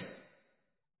back there.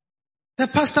 The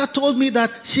pastor told me that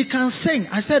she can sing.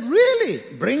 I said, really?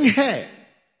 Bring her.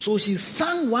 So she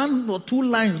sang 1 or 2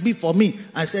 lines before me.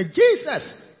 I said,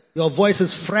 Jesus, your voice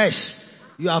is fresh.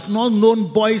 You have not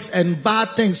known boys and bad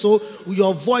things. So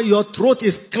your voice, your throat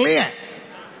is clear.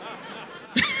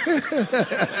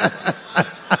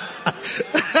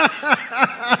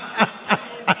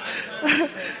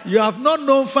 You have not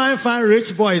known fine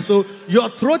rich boys, so your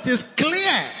throat is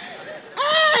clear.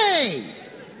 Hey!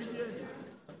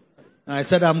 I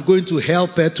said, I'm going to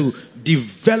help her to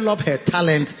develop her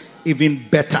talent even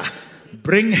better.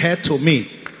 Bring her to me.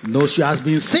 No, she has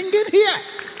been singing here.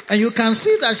 And you can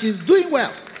see that she's doing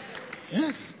well.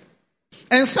 Yes.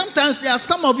 And sometimes there are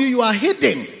some of you are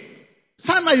hidden.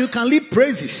 Sometimes you can lead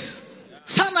praises.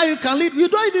 Sometimes you can lead, you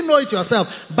don't even know it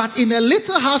yourself. But in a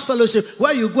little house fellowship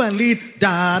where you go and lead,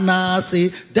 Danasi,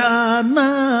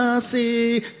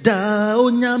 Danasi,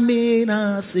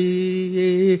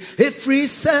 Daunyaminasi, Efri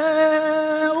se,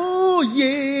 oh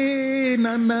ye,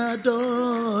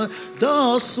 nanado,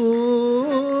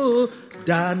 dosu,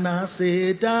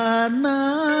 Danasi,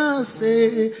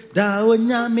 Danasi,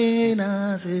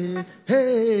 Daunyaminasi.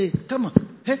 Hey, come on.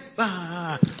 Hey,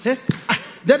 hey.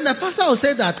 Then the pastor will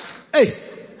say that, hey,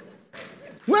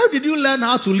 where did you learn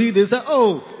how to lead? They say,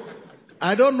 oh,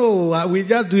 I don't know. We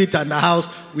just do it in the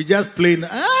house. We just play.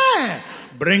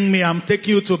 Bring me. I'm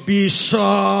taking you to Bishop.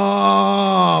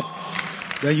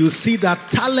 Then you see that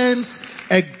talents,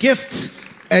 a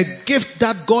gift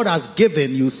that God has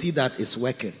given, you see that it's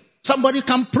working. Somebody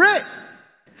can pray.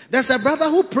 There's a brother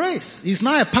who prays. He's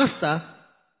now a pastor.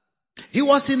 He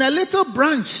was in a little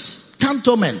branch,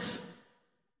 cantonment.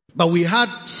 But we had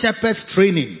shepherds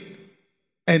training.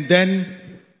 And then,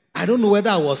 I don't know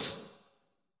whether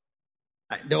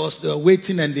they were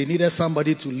waiting and they needed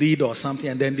somebody to lead or something.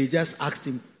 And then they just asked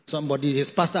him,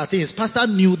 his pastor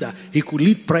knew that he could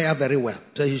lead prayer very well.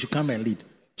 So he should come and lead.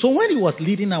 So when he was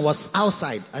leading, I was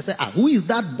outside. I said, who is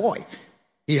that boy?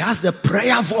 He has the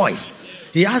prayer voice.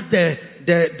 He has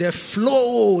the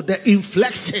flow, the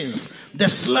inflections, the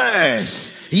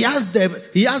slurs. He has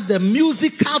the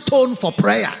musical tone for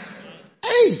prayer.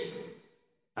 Hey!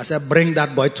 I said, bring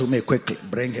that boy to me quickly.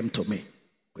 Bring him to me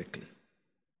quickly.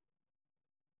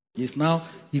 He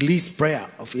leads prayer.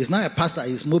 He's now a pastor.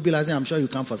 He's mobilizing. I'm sure you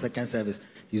come for second service.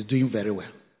 He's doing very well.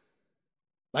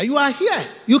 But you are here.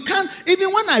 You can't,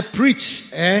 even when I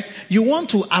preach, you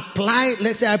want to apply,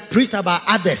 let's say I preached about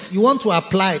others. You want to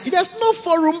apply it. There's no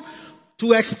forum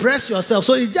to express yourself.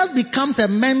 So it just becomes a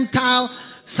mental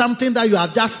something that you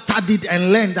have just studied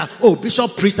and learned that,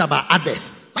 Bishop preached about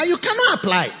others. But you cannot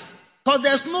apply it. Because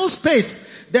there's no space.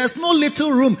 There's no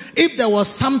little room. If there was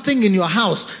something in your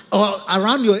house or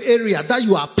around your area that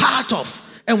you are part of,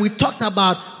 and we talked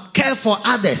about care for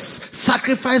others,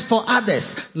 sacrifice for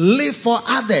others, live for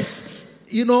others,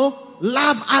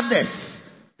 love others,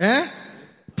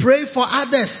 pray for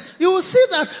others, you will see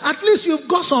that at least you've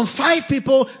got some 5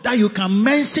 people that you can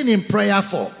mention in prayer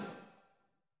for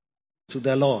to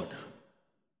the Lord.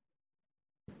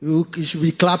 You should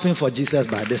be clapping for Jesus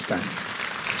by this time.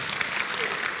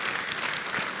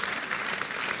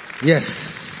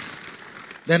 Yes.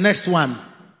 The next one.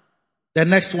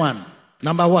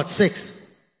 Number what? 6.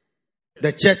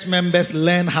 The church members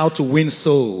learn how to win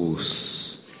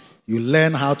souls. You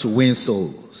learn how to win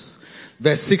souls.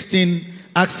 Verse 16,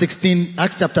 Acts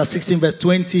chapter 16, verse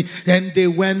 20. And they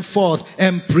went forth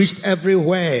and preached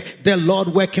everywhere, the Lord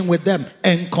working with them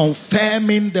and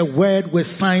confirming the word with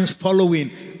signs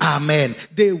following. Amen.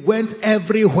 They went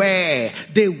everywhere.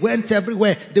 They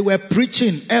were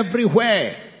preaching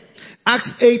everywhere.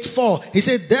 Acts 8:4. He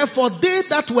said, therefore they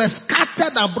that were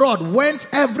scattered abroad went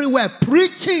everywhere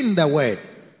preaching the word.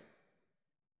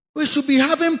 We should be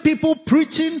having people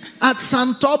preaching at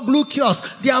Santor Blue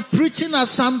Kiosk. They are preaching at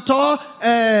Santor,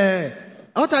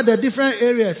 what are the different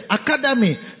areas?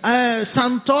 Academy,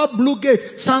 Santor Blue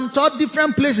Gate, Santor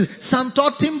different places,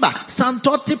 Santor Timber,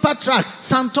 Santor Tipper Track,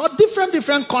 Santor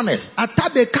different corners.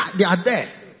 Atadeka, they are there.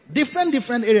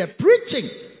 Different areas. Preaching.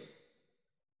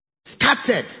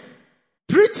 Scattered.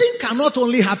 Preaching cannot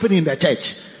only happen in the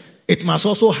church. It must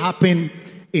also happen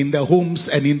in the homes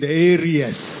and in the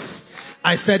areas.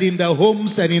 I said in the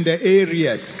homes and in the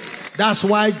areas. That's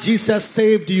why Jesus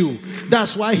saved you.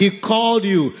 That's why He called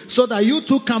you. So that you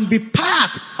too can be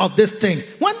part of this thing.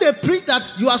 When they preach that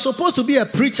you are supposed to be a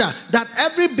preacher, that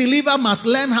every believer must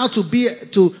learn how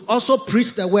to also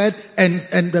preach the word and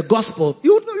the gospel.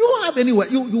 You don't have anywhere.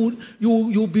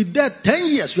 You'll be there 10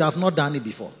 years. You have not done it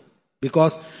before.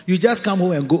 Because you just come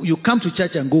home and go, you come to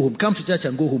church and go home, come to church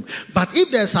and go home. But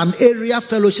if there's an area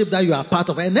fellowship that you are part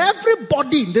of, and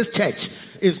everybody in this church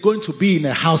is going to be in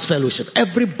a house fellowship.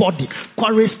 Everybody,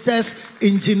 choristers,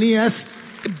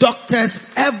 engineers,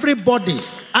 doctors, everybody.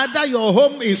 Either your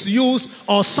home is used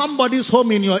or somebody's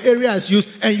home in your area is used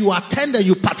and you attend and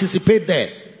you participate there.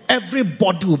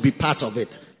 Everybody will be part of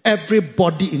it.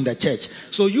 Everybody in the church.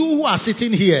 So you who are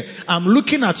sitting here, I'm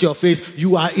looking at your face.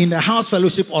 You are in a house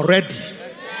fellowship already.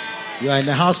 You are in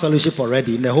a house fellowship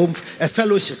already. In the home, a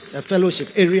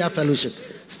fellowship, area fellowship,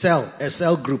 a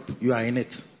cell group. You are in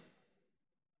it.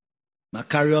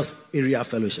 Makarios area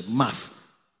fellowship, MAF.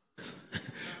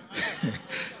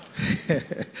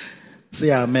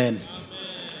 Say amen.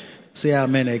 Say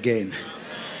amen again.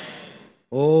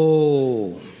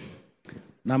 Oh,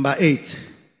 number 8.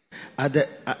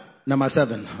 Number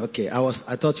 7. Okay, I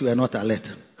thought you were not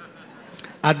alert.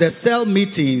 At the cell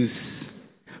meetings,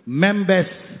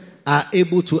 members are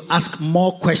able to ask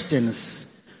more questions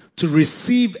to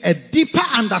receive a deeper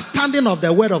understanding of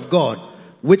the Word of God,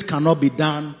 which cannot be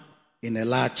done in a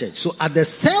large church. So at the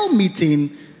cell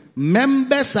meeting,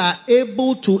 members are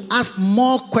able to ask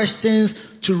more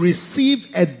questions to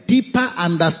receive a deeper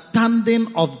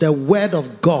understanding of the Word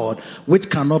of God, which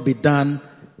cannot be done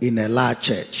in a large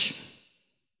church.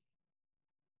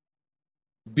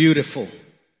 Beautiful.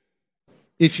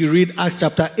 If you read Acts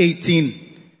chapter 18,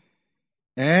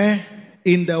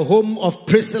 in the home of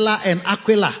Priscilla and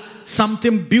Aquila,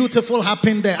 something beautiful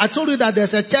happened there. I told you that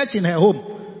there's a church in her home.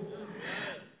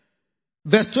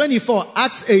 Verse 24,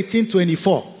 Acts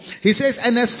 18:24. He says,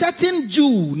 and a certain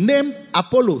Jew named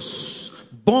Apollos,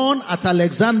 born at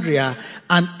Alexandria,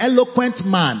 an eloquent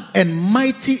man and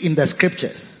mighty in the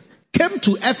scriptures, came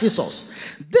to Ephesus.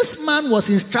 This man was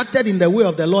instructed in the way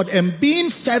of the Lord, and being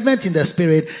fervent in the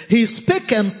spirit, he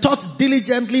spake and taught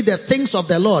diligently the things of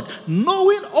the Lord,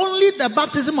 knowing only the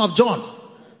baptism of John.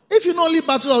 If you know only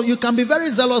baptism, you can be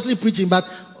very zealously preaching, but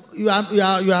you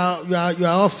are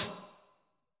off.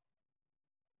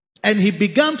 And he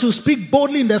began to speak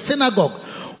boldly in the synagogue,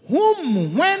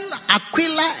 whom when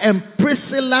Aquila and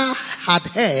Priscilla had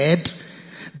heard,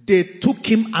 they took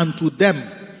him unto them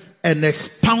and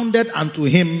expounded unto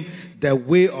him the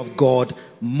way of God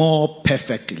more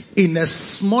perfectly. In a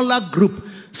smaller group,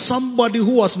 somebody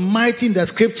who was mighty in the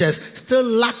scriptures still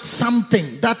lacked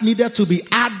something that needed to be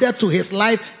added to his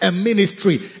life and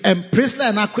ministry. And Priscilla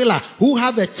and Aquila, who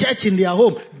have a church in their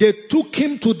home, they took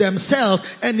him to themselves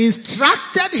and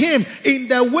instructed him in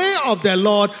the way of the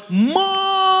Lord more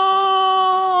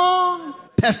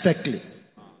perfectly.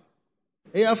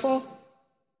 Therefore,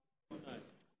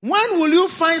 when will you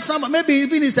find somebody, maybe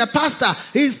even he's a pastor,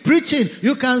 he's preaching,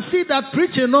 you can see that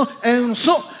preaching, and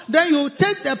so then you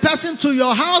take the person to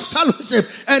your house fellowship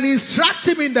and instruct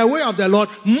him in the way of the Lord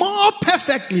more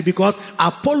perfectly, because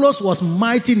Apollos was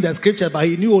mighty in the scripture, but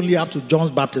he knew only up to John's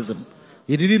baptism.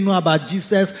 He didn't know about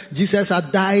Jesus. Jesus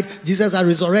had died. Jesus had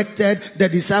resurrected. The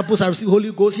disciples had received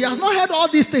Holy Ghost. He has not heard all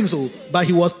these things, but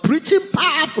he was preaching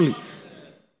powerfully.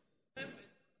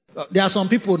 There are some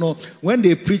people, when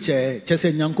they preach, believe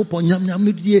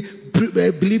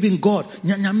in God.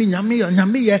 Then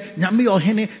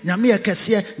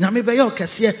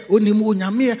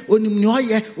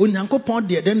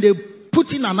they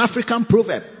put in an African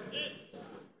proverb.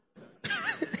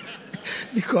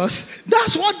 Because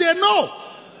that's what they know.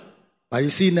 But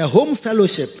you see, in a home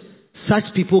fellowship,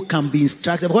 such people can be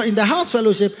instructed. Because in the house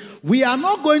fellowship, we are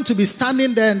not going to be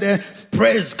standing there and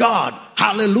praise God,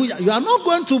 hallelujah. You are not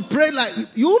going to pray like,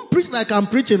 you won't preach like I'm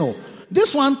preaching.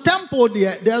 This one, tempo,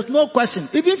 there's no question.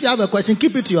 Even if you have a question,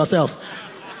 keep it to yourself.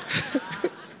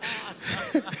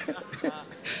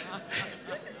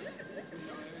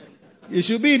 It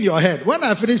should be in your head. When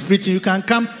I finish preaching, you can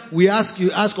come, we ask,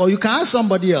 or you can ask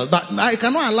somebody else. But I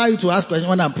cannot allow you to ask questions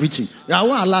when I'm preaching. I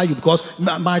won't allow you because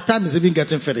my time is even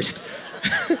getting finished.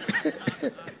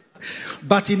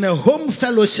 But in a home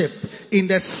fellowship, in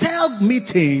the cell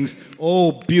meetings,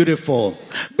 oh, beautiful.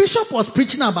 Bishop was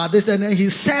preaching about this and then he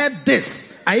said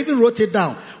this. I even wrote it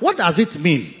down. What does it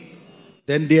mean?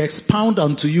 Then they expound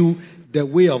unto you the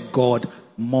way of God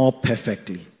more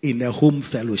perfectly in a home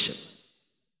fellowship.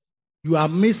 You are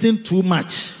missing too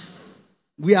much.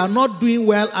 We are not doing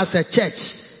well as a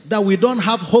church that we don't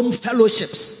have home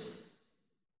fellowships.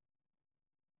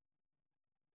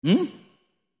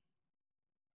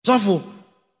 So,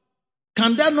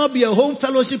 can there not be a home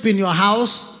fellowship in your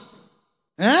house?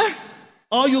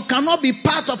 Or you cannot be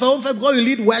part of a home fellowship because you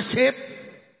lead worship?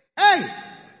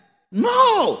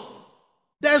 No.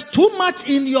 There's too much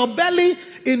in your belly,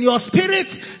 in your spirit,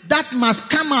 that must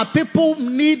come out. People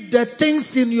need the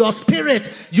things in your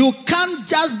spirit. You can't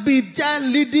just be there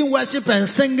leading worship and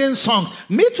singing songs.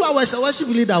 Me too, I was a worship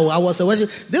leader.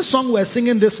 This song we're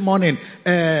singing this morning,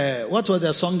 what was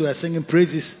the song they were singing?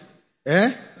 Praises.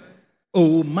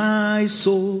 Oh my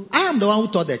soul. I am the one who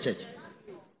taught the church.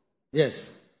 Yes.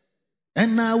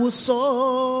 And I was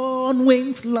on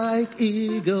wings like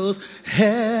eagles,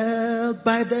 held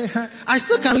by the hand. I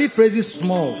still can lead praises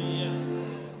small.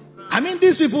 I mean,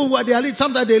 these people, what they lead,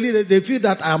 sometimes they feel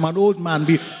that I am an old man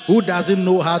who doesn't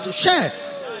know how to share.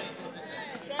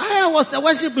 I was a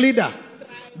worship leader.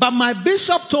 But my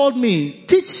bishop told me,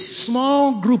 teach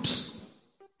small groups.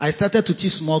 I started to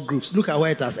teach small groups. Look at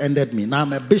where it has ended me. Now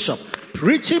I'm a bishop,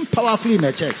 preaching powerfully in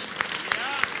a church.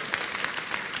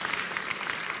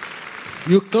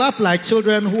 You clap like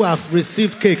children who have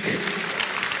received cake.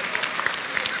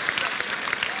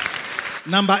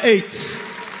 Number eight.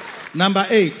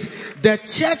 The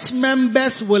church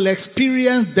members will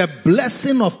experience the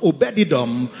blessing of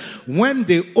Obed-Edom when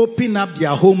they open up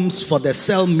their homes for the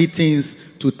cell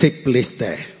meetings to take place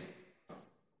there.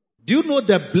 Do you know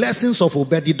the blessings of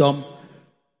Obed-Edom?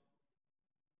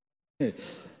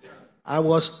 I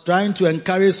was trying to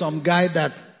encourage some guy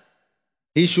that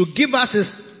he should give us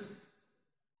his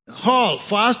hall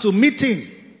for us to meet in.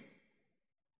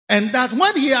 And that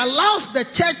when he allows the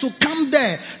church to come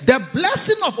there, the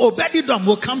blessing of Obed-Edom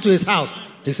will come to his house.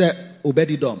 He said,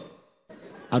 Obed-Edom,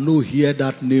 I know hear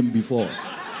that name before.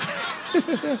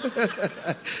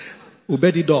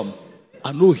 Obed-Edom,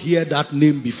 I know hear that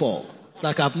name before. It's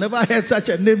like I've never heard such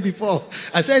a name before.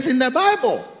 I said, it's in the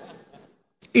Bible.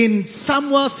 In 2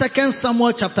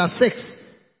 Samuel chapter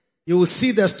 6, you will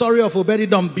see the story of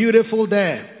Obed-Edom, beautiful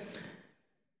there.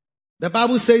 The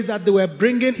Bible says that they were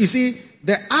bringing, you see,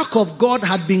 the ark of God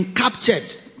had been captured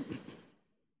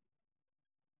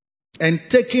and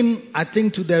taken, I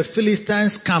think, to the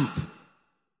Philistines' camp.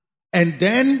 And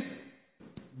then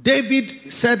David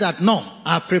said that, no,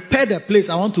 I prepared a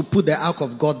place. I want to put the ark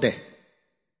of God there.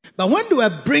 But when they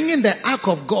were bringing the ark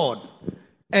of God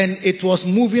and it was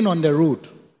moving on the road,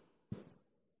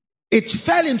 it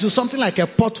fell into something like a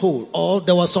pothole, or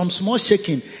there was some small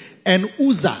shaking. And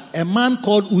Uzzah, a man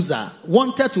called Uzzah,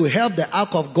 wanted to help the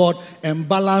ark of God and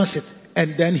balance it.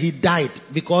 And then he died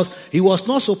because he was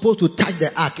not supposed to touch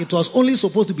the ark. It was only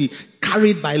supposed to be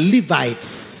carried by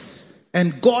Levites.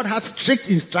 And God had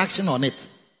strict instruction on it.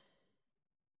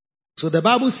 So the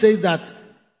Bible says that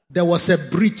there was a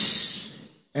breach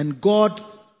and God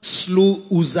slew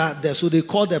Uzzah there. So they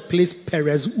called the place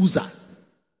Perez Uzzah.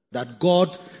 That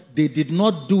God, they did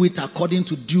not do it according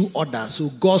to due order. So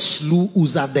God slew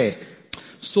Uzzah there.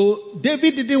 So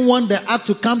David didn't want the ark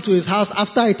to come to his house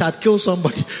after it had killed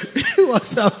somebody. He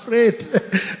was afraid.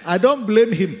 I don't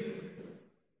blame him.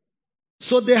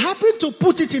 So they happened to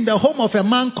put it in the home of a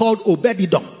man called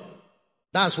Obed-Edom.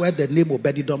 That's where the name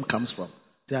Obed-Edom comes from.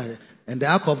 And the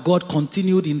ark of God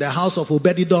continued in the house of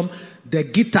Obed-Edom, the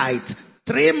Gittite,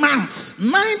 3 months,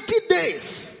 90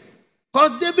 days.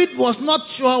 Because David was not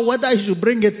sure whether he should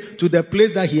bring it to the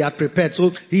place that he had prepared.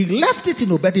 So he left it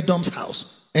in Obed-Edom's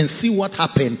house. And see what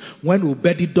happened when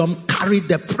Obed-Edom carried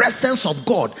the presence of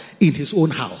God in his own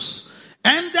house.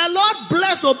 And the Lord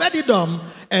blessed Obed-Edom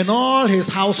and all his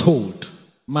household.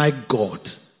 My God.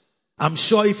 I'm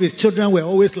sure if his children were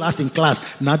always last in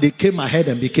class, now they came ahead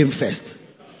and became first.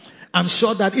 I'm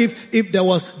sure that if there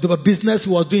was the business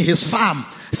he was doing, his farm,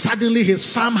 suddenly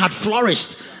his farm had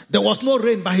flourished. There was no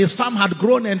rain, but his farm had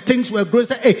grown and things were growing.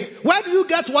 Say, hey, where do you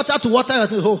get water to water? I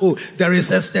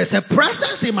said, there's a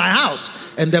presence in my house.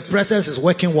 And the presence is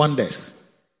working wonders.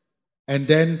 And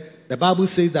then the Bible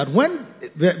says that when,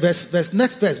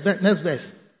 next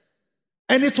verse.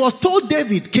 And it was told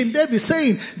David, King David,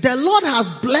 saying, the Lord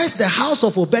has blessed the house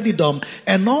of Obed-Edom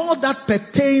and all that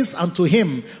pertains unto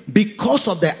him because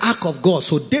of the ark of God.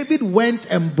 So David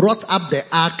went and brought up the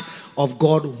ark of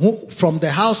God from the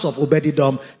house of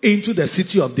Obed-Edom into the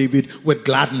city of David with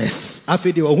gladness.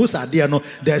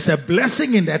 There's a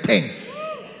blessing in the thing.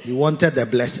 He wanted the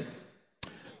blessing.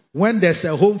 When there's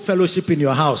a home fellowship in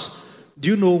your house, do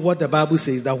you know what the Bible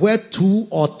says? That where 2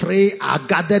 or 3 are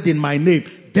gathered in my name,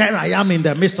 there I am in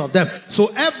the midst of them. So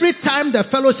every time the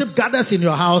fellowship gathers in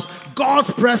your house,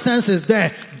 God's presence is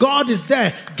there. God is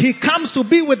there. He comes to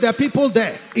be with the people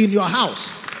there in your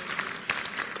house.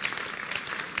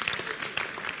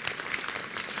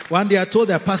 One day I told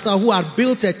a pastor who had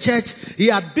built a church, he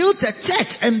had built a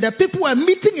church and the people were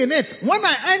meeting in it. When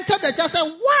I entered the church, I said,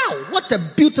 wow, what a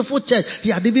beautiful church.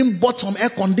 He had even bought some air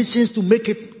conditions to make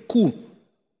it cool.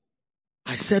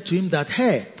 I said to him that,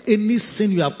 hey, any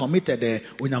sin you have committed there,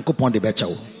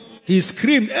 he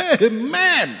screamed,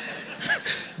 amen.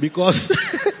 Because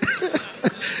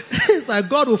it's like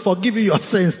God will forgive you your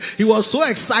sins. He was so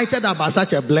excited about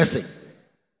such a blessing.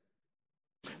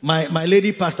 My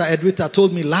lady pastor Edwita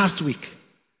told me last week.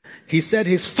 He said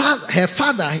her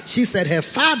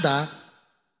father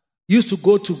used to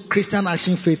go to Christian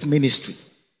Action Faith Ministry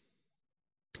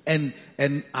and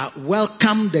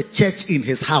welcome the church in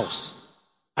his house.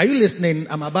 Are you listening?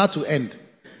 I'm about to end.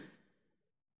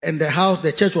 And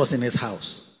the church was in his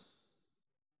house.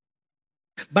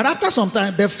 But after some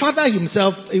time, the father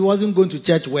himself, he wasn't going to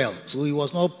church well. So he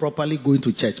was not properly going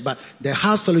to church. But the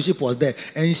house fellowship was there.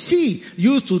 And she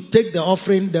used to take the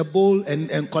offering, the bowl,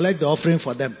 and collect the offering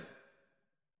for them.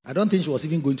 I don't think she was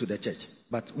even going to the church.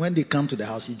 But when they come to the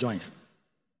house, she joins.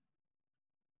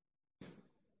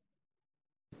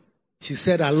 She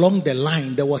said along the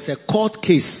line, there was a court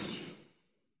case.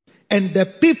 And the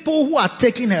people who are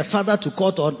taking her father to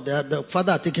court, or the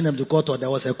father are taking them to court, or there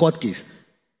was a court case.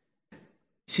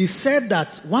 She said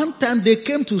that one time they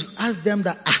came to ask them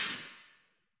that,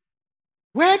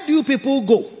 where do you people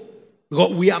go?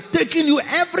 Because we have taken you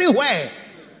everywhere.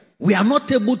 We are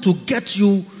not able to get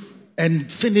you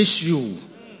and finish you.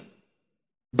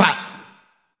 But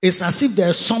it's as if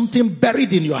there's something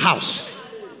buried in your house.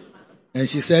 And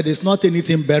she said, it's not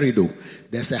anything buried though.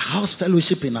 There's a house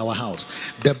fellowship in our house.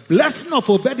 The blessing of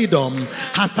Obed-Edom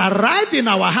has arrived in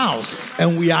our house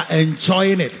and we are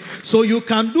enjoying it. So you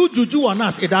can do juju on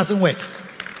us. It doesn't work.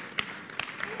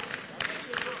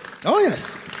 Oh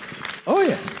yes. Oh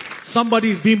yes. Somebody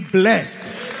is being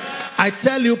blessed. I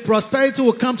tell you, prosperity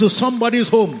will come to somebody's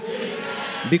home.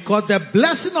 Because the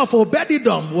blessing of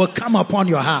Obed-Edom will come upon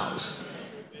your house.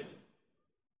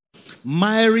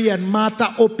 Mary and Martha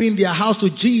opened their house to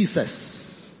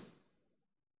Jesus.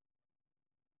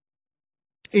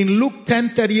 In Luke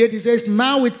 10:38, it says,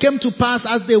 now it came to pass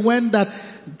as they went that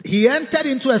he entered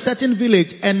into a certain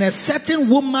village, and a certain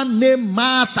woman named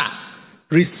Martha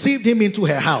received him into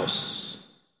her house.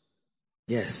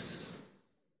 Yes.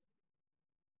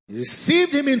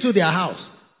 Received him into their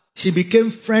house. She became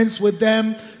friends with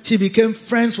them. She became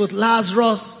friends with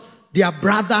Lazarus, their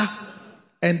brother.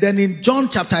 And then in John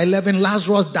chapter 11,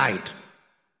 Lazarus died.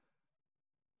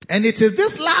 And it is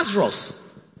this Lazarus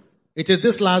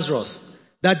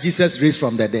that Jesus raised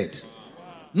from the dead.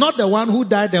 Not the one who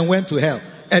died and went to hell,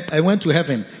 and went to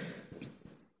heaven.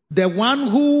 The one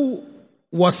who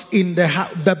was in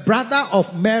the brother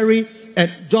of Mary,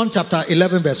 and John chapter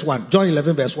 11 verse 1, John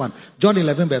 11 verse 1, John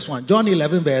 11 verse 1, John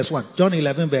 11 verse 1, John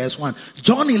 11 verse 1,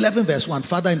 John 11 verse 1.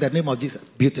 Father, in the name of Jesus,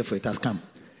 beautiful, it has come.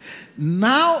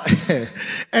 Now,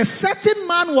 a certain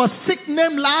man was sick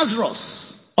named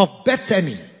Lazarus of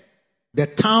Bethany, the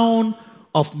town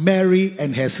of Mary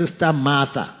and her sister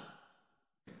Martha.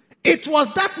 It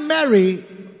was that Mary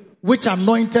which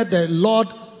anointed the Lord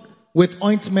with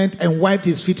ointment and wiped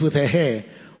his feet with her hair,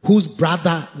 whose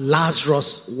brother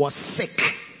Lazarus was sick.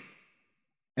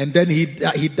 And then he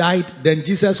died. Then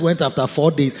Jesus went after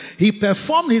 4 days. He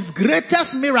performed his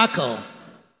greatest miracle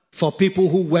for people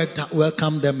who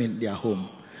welcome them in their home.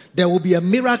 There will be a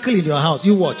miracle in your house.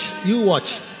 You watch. There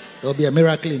will be a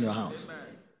miracle in your house.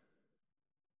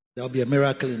 There will be a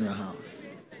miracle in your house.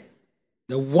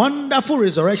 The wonderful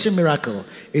resurrection miracle,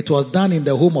 it was done in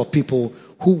the home of people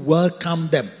who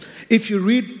welcomed them. If you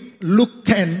read Luke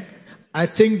 10, I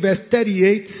think verse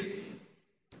 38,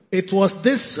 it was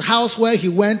this house where he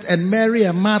went, and Mary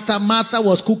and Martha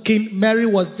was cooking. Mary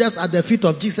was just at the feet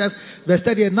of Jesus. Verse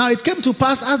 38. Now it came to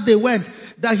pass as they went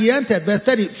that he entered. Verse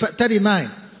 39.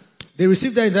 They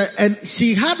received her, and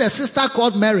she had a sister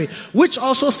called Mary, which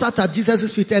also sat at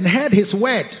Jesus' feet and heard his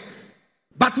word.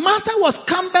 But Martha was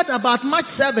cumbered about Mark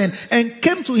 7 and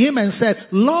came to him and said,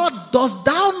 Lord, dost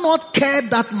thou not care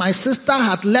that my sister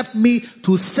hath left me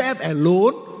to serve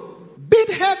alone? Bid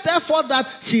her therefore that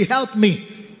she help me.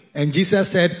 And Jesus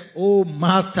said, Oh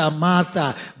Martha,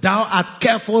 Martha, thou art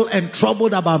careful and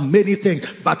troubled about many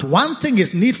things, but one thing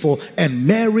is needful, and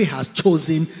Mary has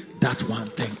chosen that one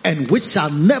thing, and which shall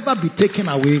never be taken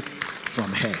away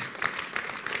from her.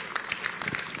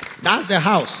 That's the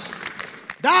house.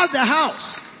 That's the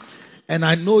house. And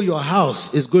I know your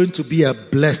house is going to be a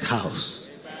blessed house.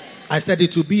 I said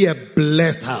it will be a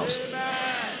blessed house.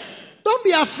 Don't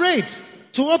be afraid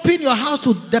to open your house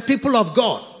to the people of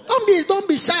God. Don't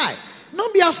be shy.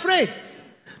 Don't be afraid.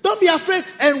 Don't be afraid.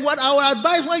 And what our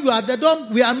advice when you are there,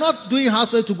 we are not doing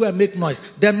housework to go and make noise.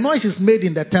 The noise is made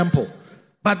in the temple.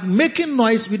 But making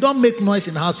noise, we don't make noise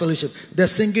in house fellowship. The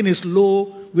singing is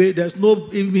low. There's no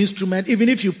instrument. Even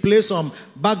if you play some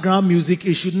background music,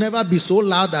 it should never be so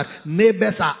loud that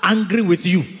neighbors are angry with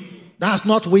you. That's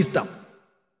not wisdom.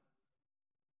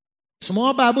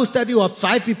 Small Bible study of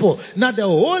 5 people. Not the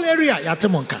whole area.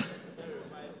 Yatemonka.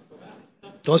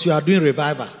 Because you are doing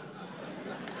revival.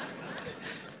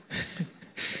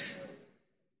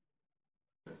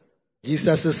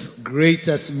 Jesus'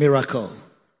 greatest miracle,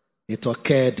 it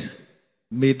occurred.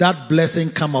 May that blessing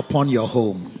come upon your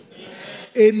home.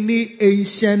 Any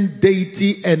ancient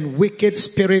deity and wicked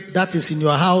spirit that is in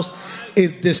your house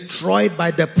is destroyed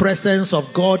by the presence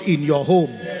of God in your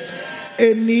home.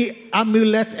 Any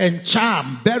amulet and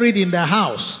charm buried in the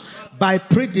house by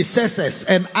predecessors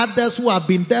and others who have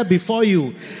been there before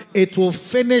you, it will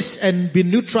finish and be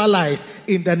neutralized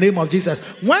in the name of Jesus.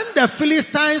 When the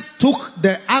Philistines took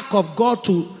the ark of God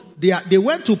they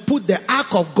went to put the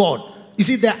ark of God. You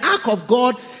see, the ark of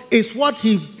God is what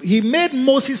he made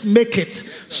Moses make it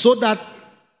so that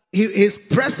his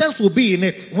presence will be in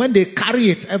it. When they carry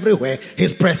it everywhere,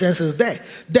 his presence is there.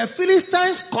 The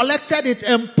Philistines collected it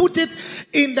and put it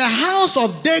in the house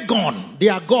of Dagon,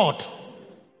 their god.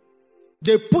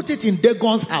 They put it in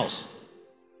Dagon's house.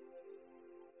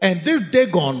 And this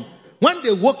Dagon, when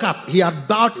they woke up, he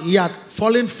had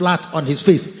fallen flat on his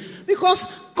face.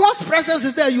 Because God's presence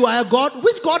is there. You are a God.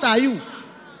 Which God are you?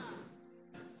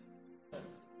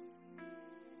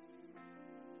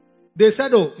 They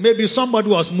said, oh, maybe somebody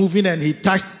was moving and he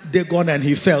touched Dagon and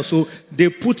he fell. So they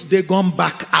put Dagon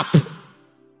back up.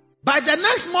 By the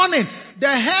next morning, the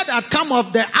head had come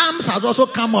off, the arms had also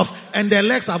come off, and the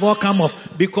legs have all come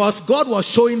off. Because God was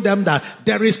showing them that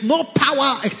there is no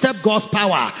power except God's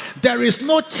power. There is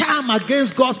no charm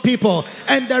against God's people.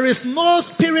 And there is no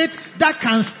spirit that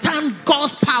can stand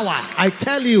God's power. I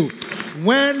tell you,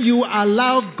 when you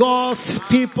allow God's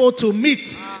people to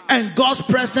meet and God's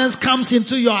presence comes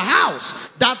into your house,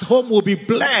 that home will be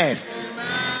blessed.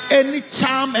 Any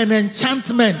charm and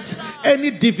enchantment,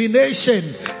 any divination,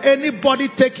 anybody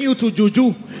taking you to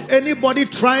juju, anybody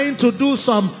trying to do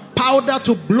some powder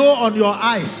to blow on your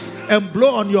eyes and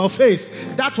blow on your face,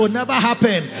 that will never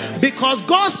happen. Because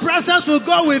God's presence will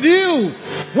go with you.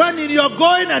 When you're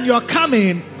going and you're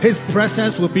coming, His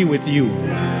presence will be with you.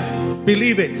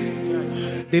 Believe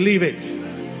it. Believe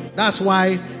it. That's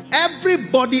why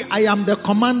everybody, I am the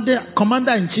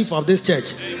commander-in-chief of this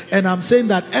church. And I'm saying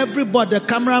that everybody, the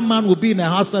cameraman will be in a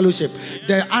house fellowship.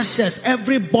 The ushers,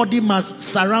 everybody must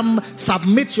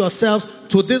submit yourselves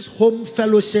to this home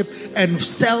fellowship and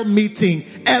cell meeting.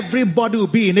 Everybody will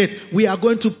be in it. We are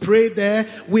going to pray there.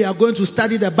 We are going to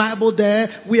study the Bible there.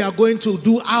 We are going to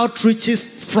do outreaches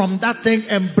from that thing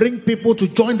and bring people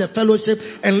to join the fellowship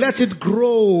and let it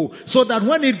grow. So that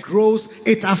when it grows,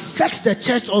 it affects the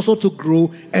church also to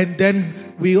grow. And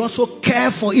then we also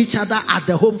care for each other at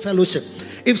the home fellowship.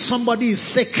 If somebody is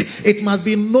sick, it must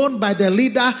be known by the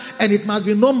leader, and it must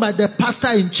be known by the pastor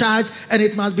in charge, and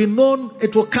it must be known,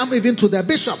 it will come even to the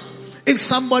bishop. If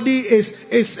somebody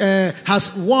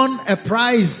has won a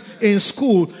prize in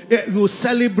school, you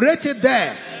celebrate it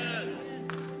there.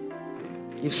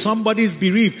 If somebody is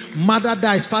bereaved, mother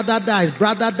dies, father dies,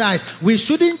 brother dies, we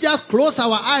shouldn't just close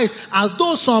our eyes as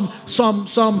though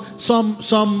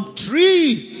some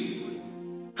tree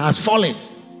has fallen.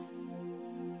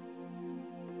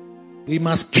 We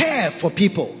must care for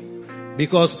people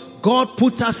because God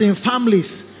put us in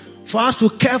families for us to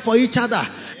care for each other.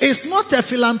 It's not a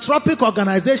philanthropic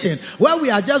organization where we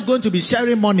are just going to be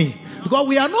sharing money, because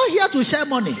we are not here to share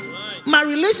money. My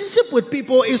relationship with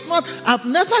people is not, I've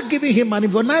never given him money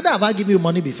before, neither have I given you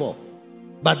money before.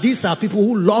 But these are people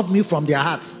who love me from their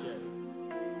hearts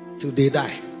till they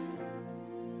die.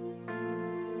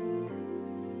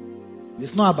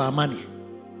 It's not about money.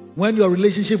 When your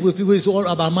relationship with people is all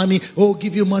about money, oh,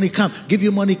 give you money, come, give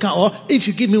you money, come, or if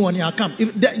you give me money, I'll come.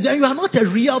 Then you are not a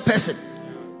real person.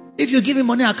 If you give me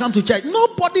money, I'll come to church.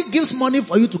 Nobody gives money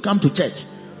for you to come to church.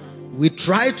 We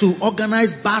try to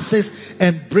organize buses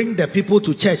and bring the people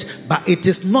to church, but it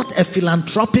is not a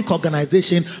philanthropic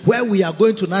organization where we are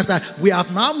going to NASA. We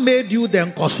have now made you the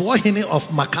Nkoswahini of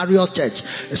Makarios Church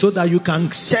so that you can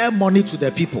share money to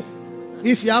the people.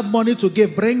 If you have money to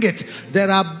give, bring it. There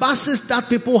are buses that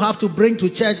people have to bring to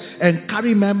church and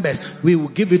carry members. We will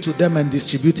give it to them and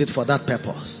distribute it for that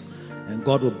purpose. And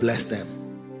God will bless them.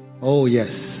 Oh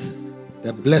yes.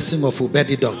 The blessing of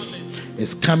Obededom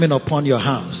is coming upon your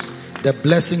house. The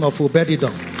blessing of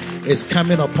Obededom is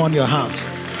coming upon your house.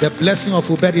 The blessing of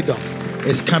Obededom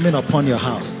is coming upon your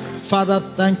house. Father,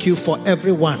 thank you for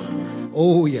everyone.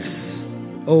 Oh yes.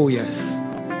 Oh yes.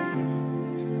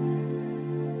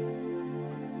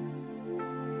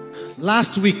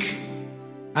 Last week,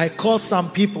 I called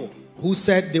some people who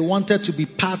said they wanted to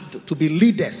be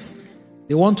leaders.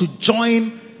 They want to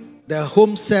join the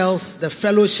home cells, the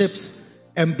fellowships,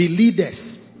 and be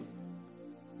leaders.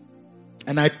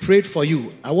 And I prayed for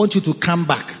you. I want you to come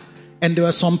back. And there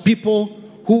were some people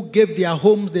who gave their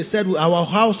homes. They said, our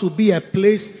house will be a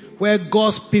place where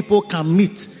God's people can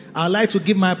meet. I like to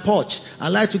give my porch. I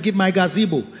like to give my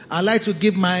gazebo. I like to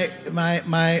give my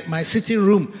sitting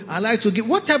room. I like to give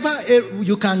whatever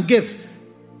you can give.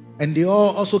 And they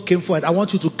all also came forward. I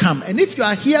want you to come. And if you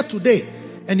are here today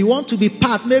and you want to be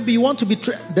part, maybe you want to be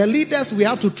the leaders, we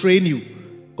have to train you.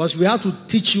 Because we have to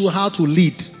teach you how to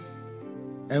lead.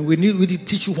 And we need to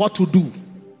teach you what to do.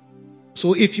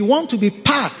 So if you want to be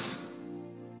part,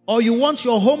 or you want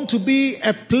your home to be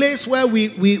a place where we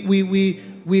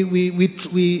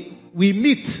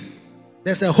meet,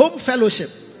 there's a home fellowship.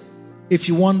 If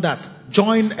you want that,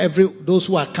 join those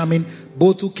who are coming.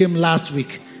 both who came last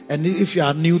week, and if you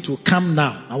are new to come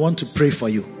now, I want to pray for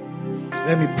you.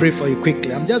 Let me pray for you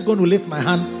quickly. I'm just going to lift my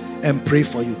hand and pray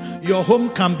for you. Your home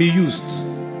can be used.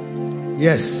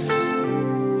 Yes.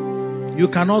 You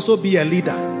can also be a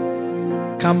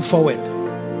leader. Come forward.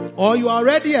 Or you are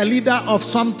already a leader of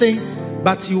something,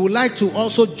 but you would like to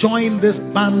also join this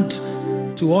band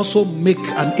to also make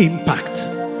an impact.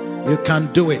 You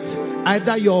can do it.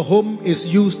 Either your home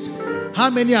is used.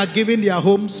 How many are giving their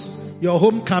homes? Your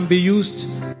home can be used.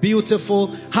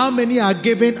 Beautiful. How many are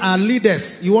giving are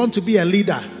leaders? You want to be a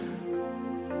leader.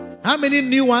 How many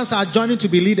new ones are joining to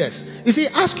be leaders? You see,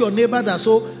 ask your neighbor that,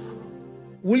 so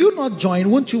will you not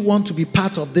join? Won't you want to be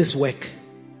part of this work?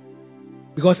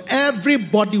 Because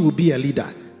everybody will be a leader.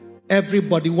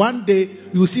 Everybody. One day,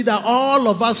 you see that all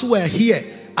of us who are here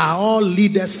are all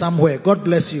leaders somewhere. God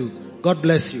bless you. God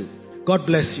bless you. God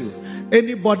bless you.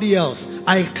 Anybody else,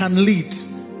 I can lead.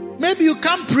 Maybe you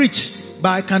can't preach, but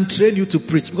I can train you to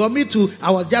preach. Because me too,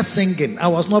 I was just singing. I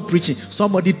was not preaching.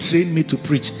 Somebody trained me to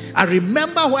preach. I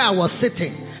remember where I was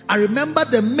sitting. I remember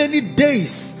the many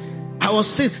days I was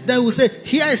sitting. Then we say,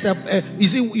 here is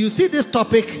you see this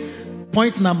topic,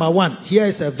 point number 1. Here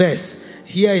is a verse.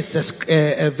 Here is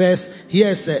a verse. Here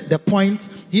is the point.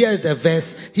 Here is the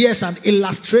verse. Here is an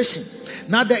illustration.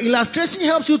 Now the illustration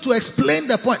helps you to explain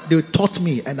the point. They taught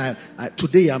me, and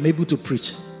today I'm able to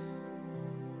preach.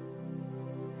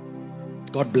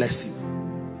 God bless you.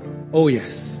 Oh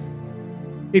yes.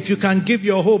 If you can give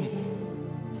your home,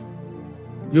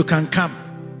 you can come.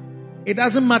 It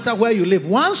doesn't matter where you live.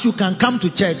 Once you can come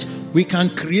to church, we can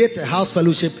create a house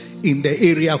fellowship in the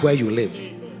area where you live.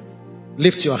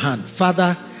 Lift your hand.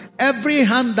 Father, every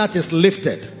hand that is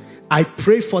lifted, I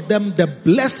pray for them the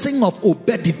blessing of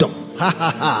Obededom.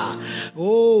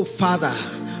 Oh Father,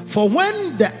 for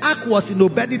when the ark was in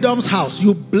Obededom's house,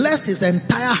 you blessed his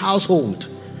entire household.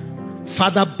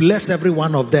 Father, bless every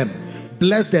one of them.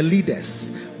 Bless the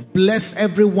leaders. Bless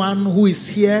everyone who is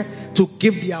here to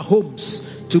give their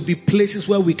homes to be places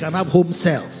where we can have home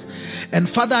cells. And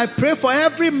Father, I pray for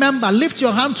every member. Lift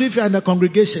your hand to if you are in the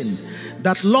congregation.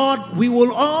 That Lord, we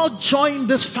will all join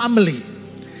this family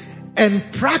and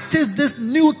practice this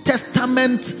New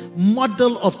Testament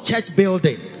model of church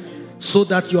building so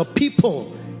that your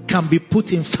people can be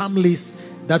put in families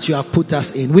that you have put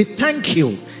us in. We thank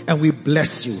you and we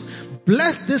bless you.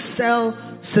 Bless this cell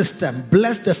system.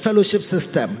 Bless the fellowship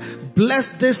system.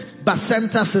 Bless this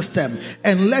Bacenta system.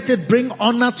 And let it bring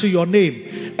honor to your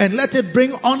name. And let it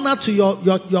bring honor to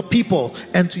your people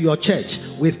and to your church.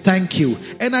 We thank you.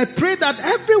 And I pray that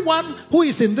everyone who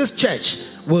is in this church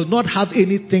will not have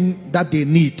anything that they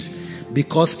need.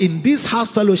 Because in these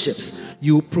house fellowships,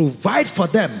 you provide for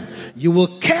them. You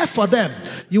will care for them.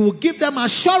 You will give them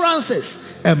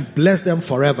assurances and bless them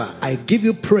forever. I give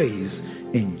you praise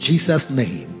in Jesus'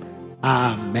 name.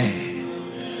 Amen.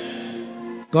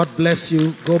 God bless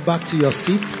you. Go back to your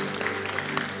seat.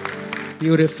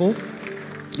 Beautiful.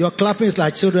 Your clapping is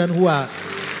like children who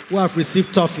have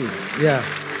received toffee. Yeah.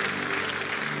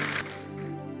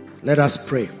 Let us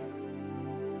pray.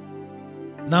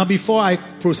 Now before I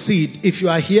proceed, if you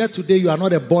are here today, you are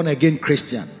not a born again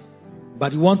Christian,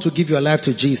 but you want to give your life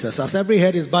to Jesus. As every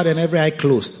head is bowed and every eye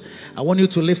closed, I want you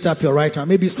to lift up your right hand.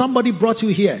 Maybe somebody brought you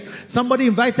here. Somebody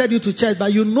invited you to church,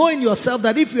 but you know in yourself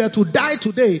that if you are to die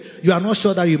today, you are not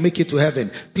sure that you make it to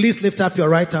heaven. Please lift up your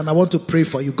right hand. I want to pray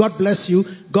for you. God bless you.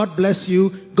 God bless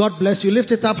you. God bless you.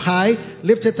 Lift it up high.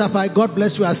 Lift it up high. God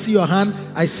bless you. I see your hand.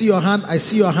 I see your hand. I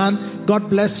see your hand. God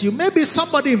bless you. Maybe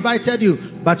somebody invited you,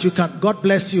 but you can't. God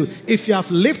bless you. If you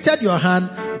have lifted your hand,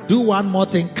 do one more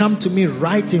thing. Come to me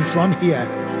right in front here.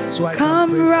 So I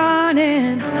come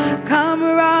running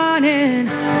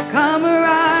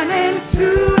to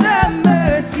the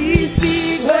mercy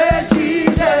seat where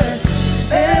Jesus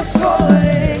is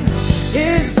calling.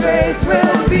 His grace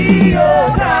will be your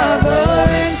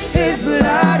covering. His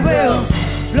blood will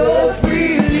flow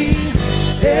freely.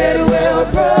 It will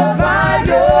provide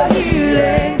your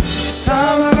healing.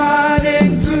 Come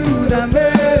running to the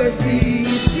mercy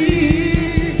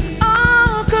seat.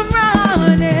 Oh, come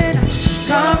running.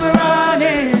 Come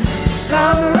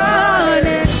running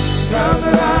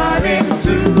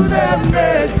to the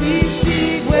mercy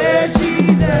seat where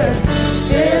Jesus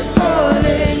is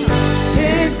calling.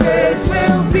 His grace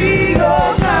will be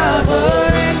your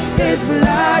covering. His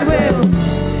blood will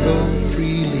flow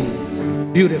freely.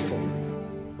 Beautiful.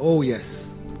 Oh yes.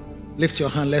 Lift your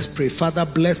hand. Let's pray. Father,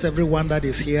 bless everyone that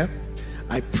is here.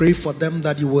 I pray for them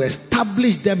that you will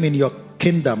establish them in your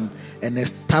kingdom and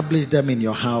establish them in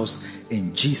your house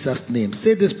in Jesus' name.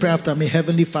 Say this prayer after me.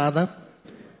 Heavenly Father,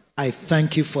 I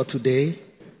thank you for today.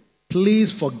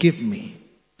 Please forgive me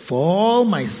for all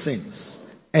my sins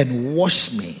and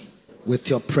wash me with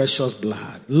your precious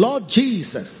blood. Lord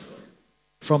Jesus,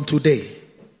 from today,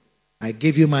 I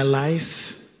give you my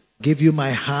life, give you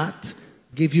my heart,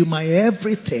 give you my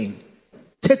everything.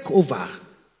 Take over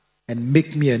and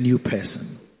make me a new person.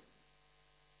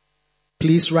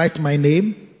 Please write my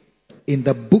name in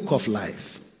the book of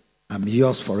life. I'm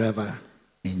yours forever.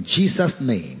 In Jesus'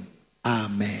 name,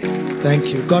 amen.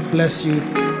 Thank you. God bless you.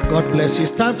 God bless you.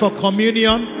 It's time for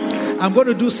communion. I'm going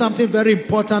to do something very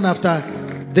important after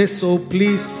this, so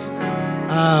please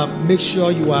make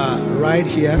sure you are right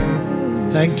here.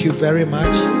 Thank you very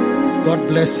much. God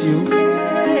bless you.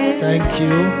 Thank you.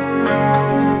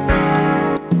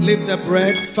 Lift the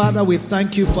bread. Father, we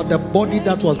thank you for the body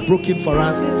that was broken for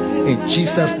us. In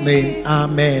Jesus' name,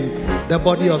 amen. The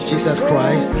body of Jesus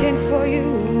Christ. For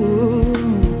you.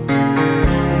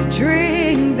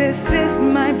 Drink, this is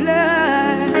my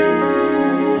blood,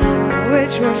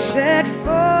 which was shed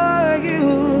for you.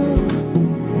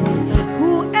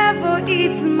 Whoever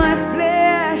eats my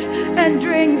flesh and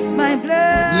drinks my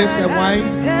blood, lift the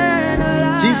wine.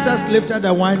 Jesus lifted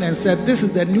the wine and said, this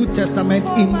is the New Testament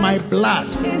in my blood.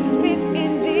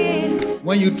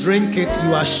 When you drink it,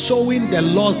 you are showing the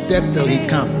Lord's death till he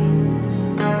comes.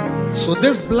 So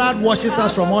this blood washes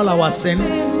us from all our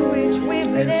sins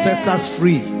and sets us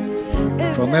free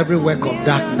from every work of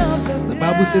darkness. The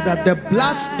Bible says that the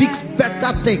blood speaks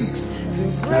better things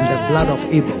than the blood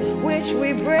of Abel.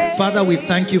 Father, we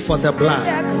thank you for the blood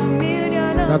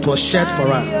that was shed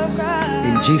for us.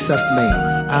 In Jesus'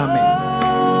 name, amen.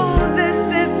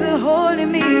 This is the holy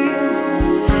meal.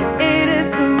 It is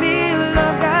the meal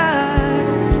of God.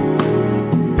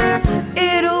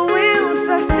 It will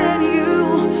sustain you.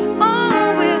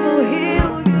 Oh, it will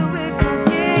heal you. It will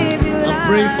give you life. I'm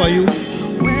praying for you.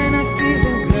 When I see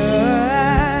the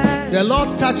blood, the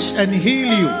Lord touch and heal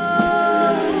you.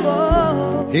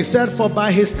 He said, for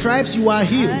by his stripes you are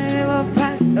healed. I will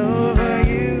pass over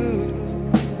you.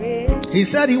 He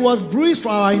said he was bruised for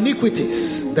our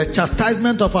iniquities. The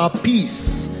chastisement of our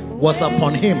peace was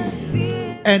upon him.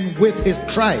 And with his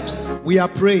stripes we are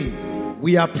praying.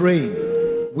 We are praying.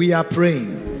 We are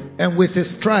praying. And with his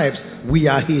stripes we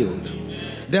are healed.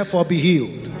 Therefore be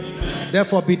healed.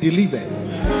 Therefore be delivered.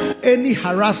 Any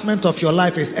harassment of your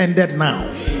life is ended now.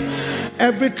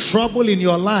 Every trouble in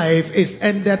your life is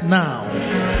ended now.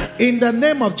 In the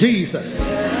name of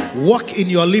Jesus, walk in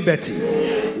your liberty.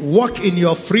 Walk in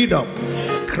your freedom.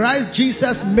 Christ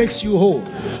Jesus makes you whole.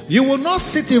 You will not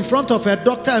sit in front of a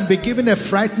doctor and be given a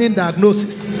frightening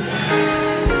diagnosis.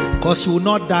 Because you will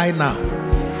not die now.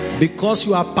 Because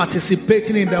you are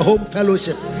participating in the home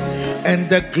fellowship. And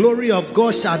the glory of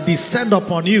God shall descend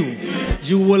upon you.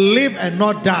 You will live and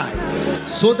not die.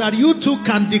 So that you too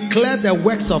can declare the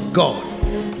works of God.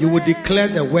 You will declare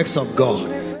the works of God.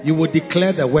 You will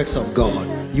declare the works of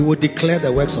God. You will declare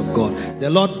the works of God. The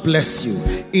Lord bless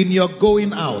you in your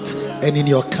going out and in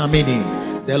your coming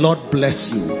in. The Lord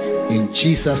bless you in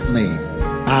Jesus' name.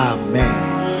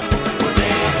 Amen.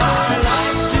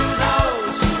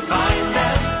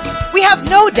 We have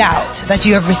no doubt that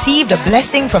you have received a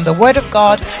blessing from the Word of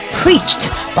God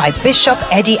preached by Bishop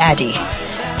Eddie Addy.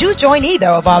 Do join either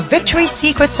of our Victory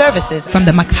Secret services from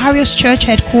the Makarios Church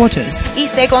Headquarters,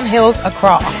 East Legon Hills,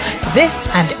 Accra, this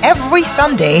and every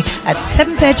Sunday at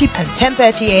 7:30 and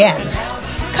 10:30 a.m.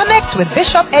 Connect with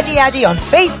Bishop Eddie Addy on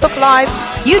Facebook Live,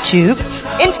 YouTube,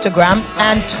 Instagram,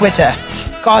 and Twitter.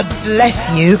 God bless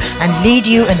you and lead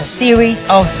you in a series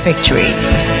of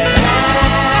victories.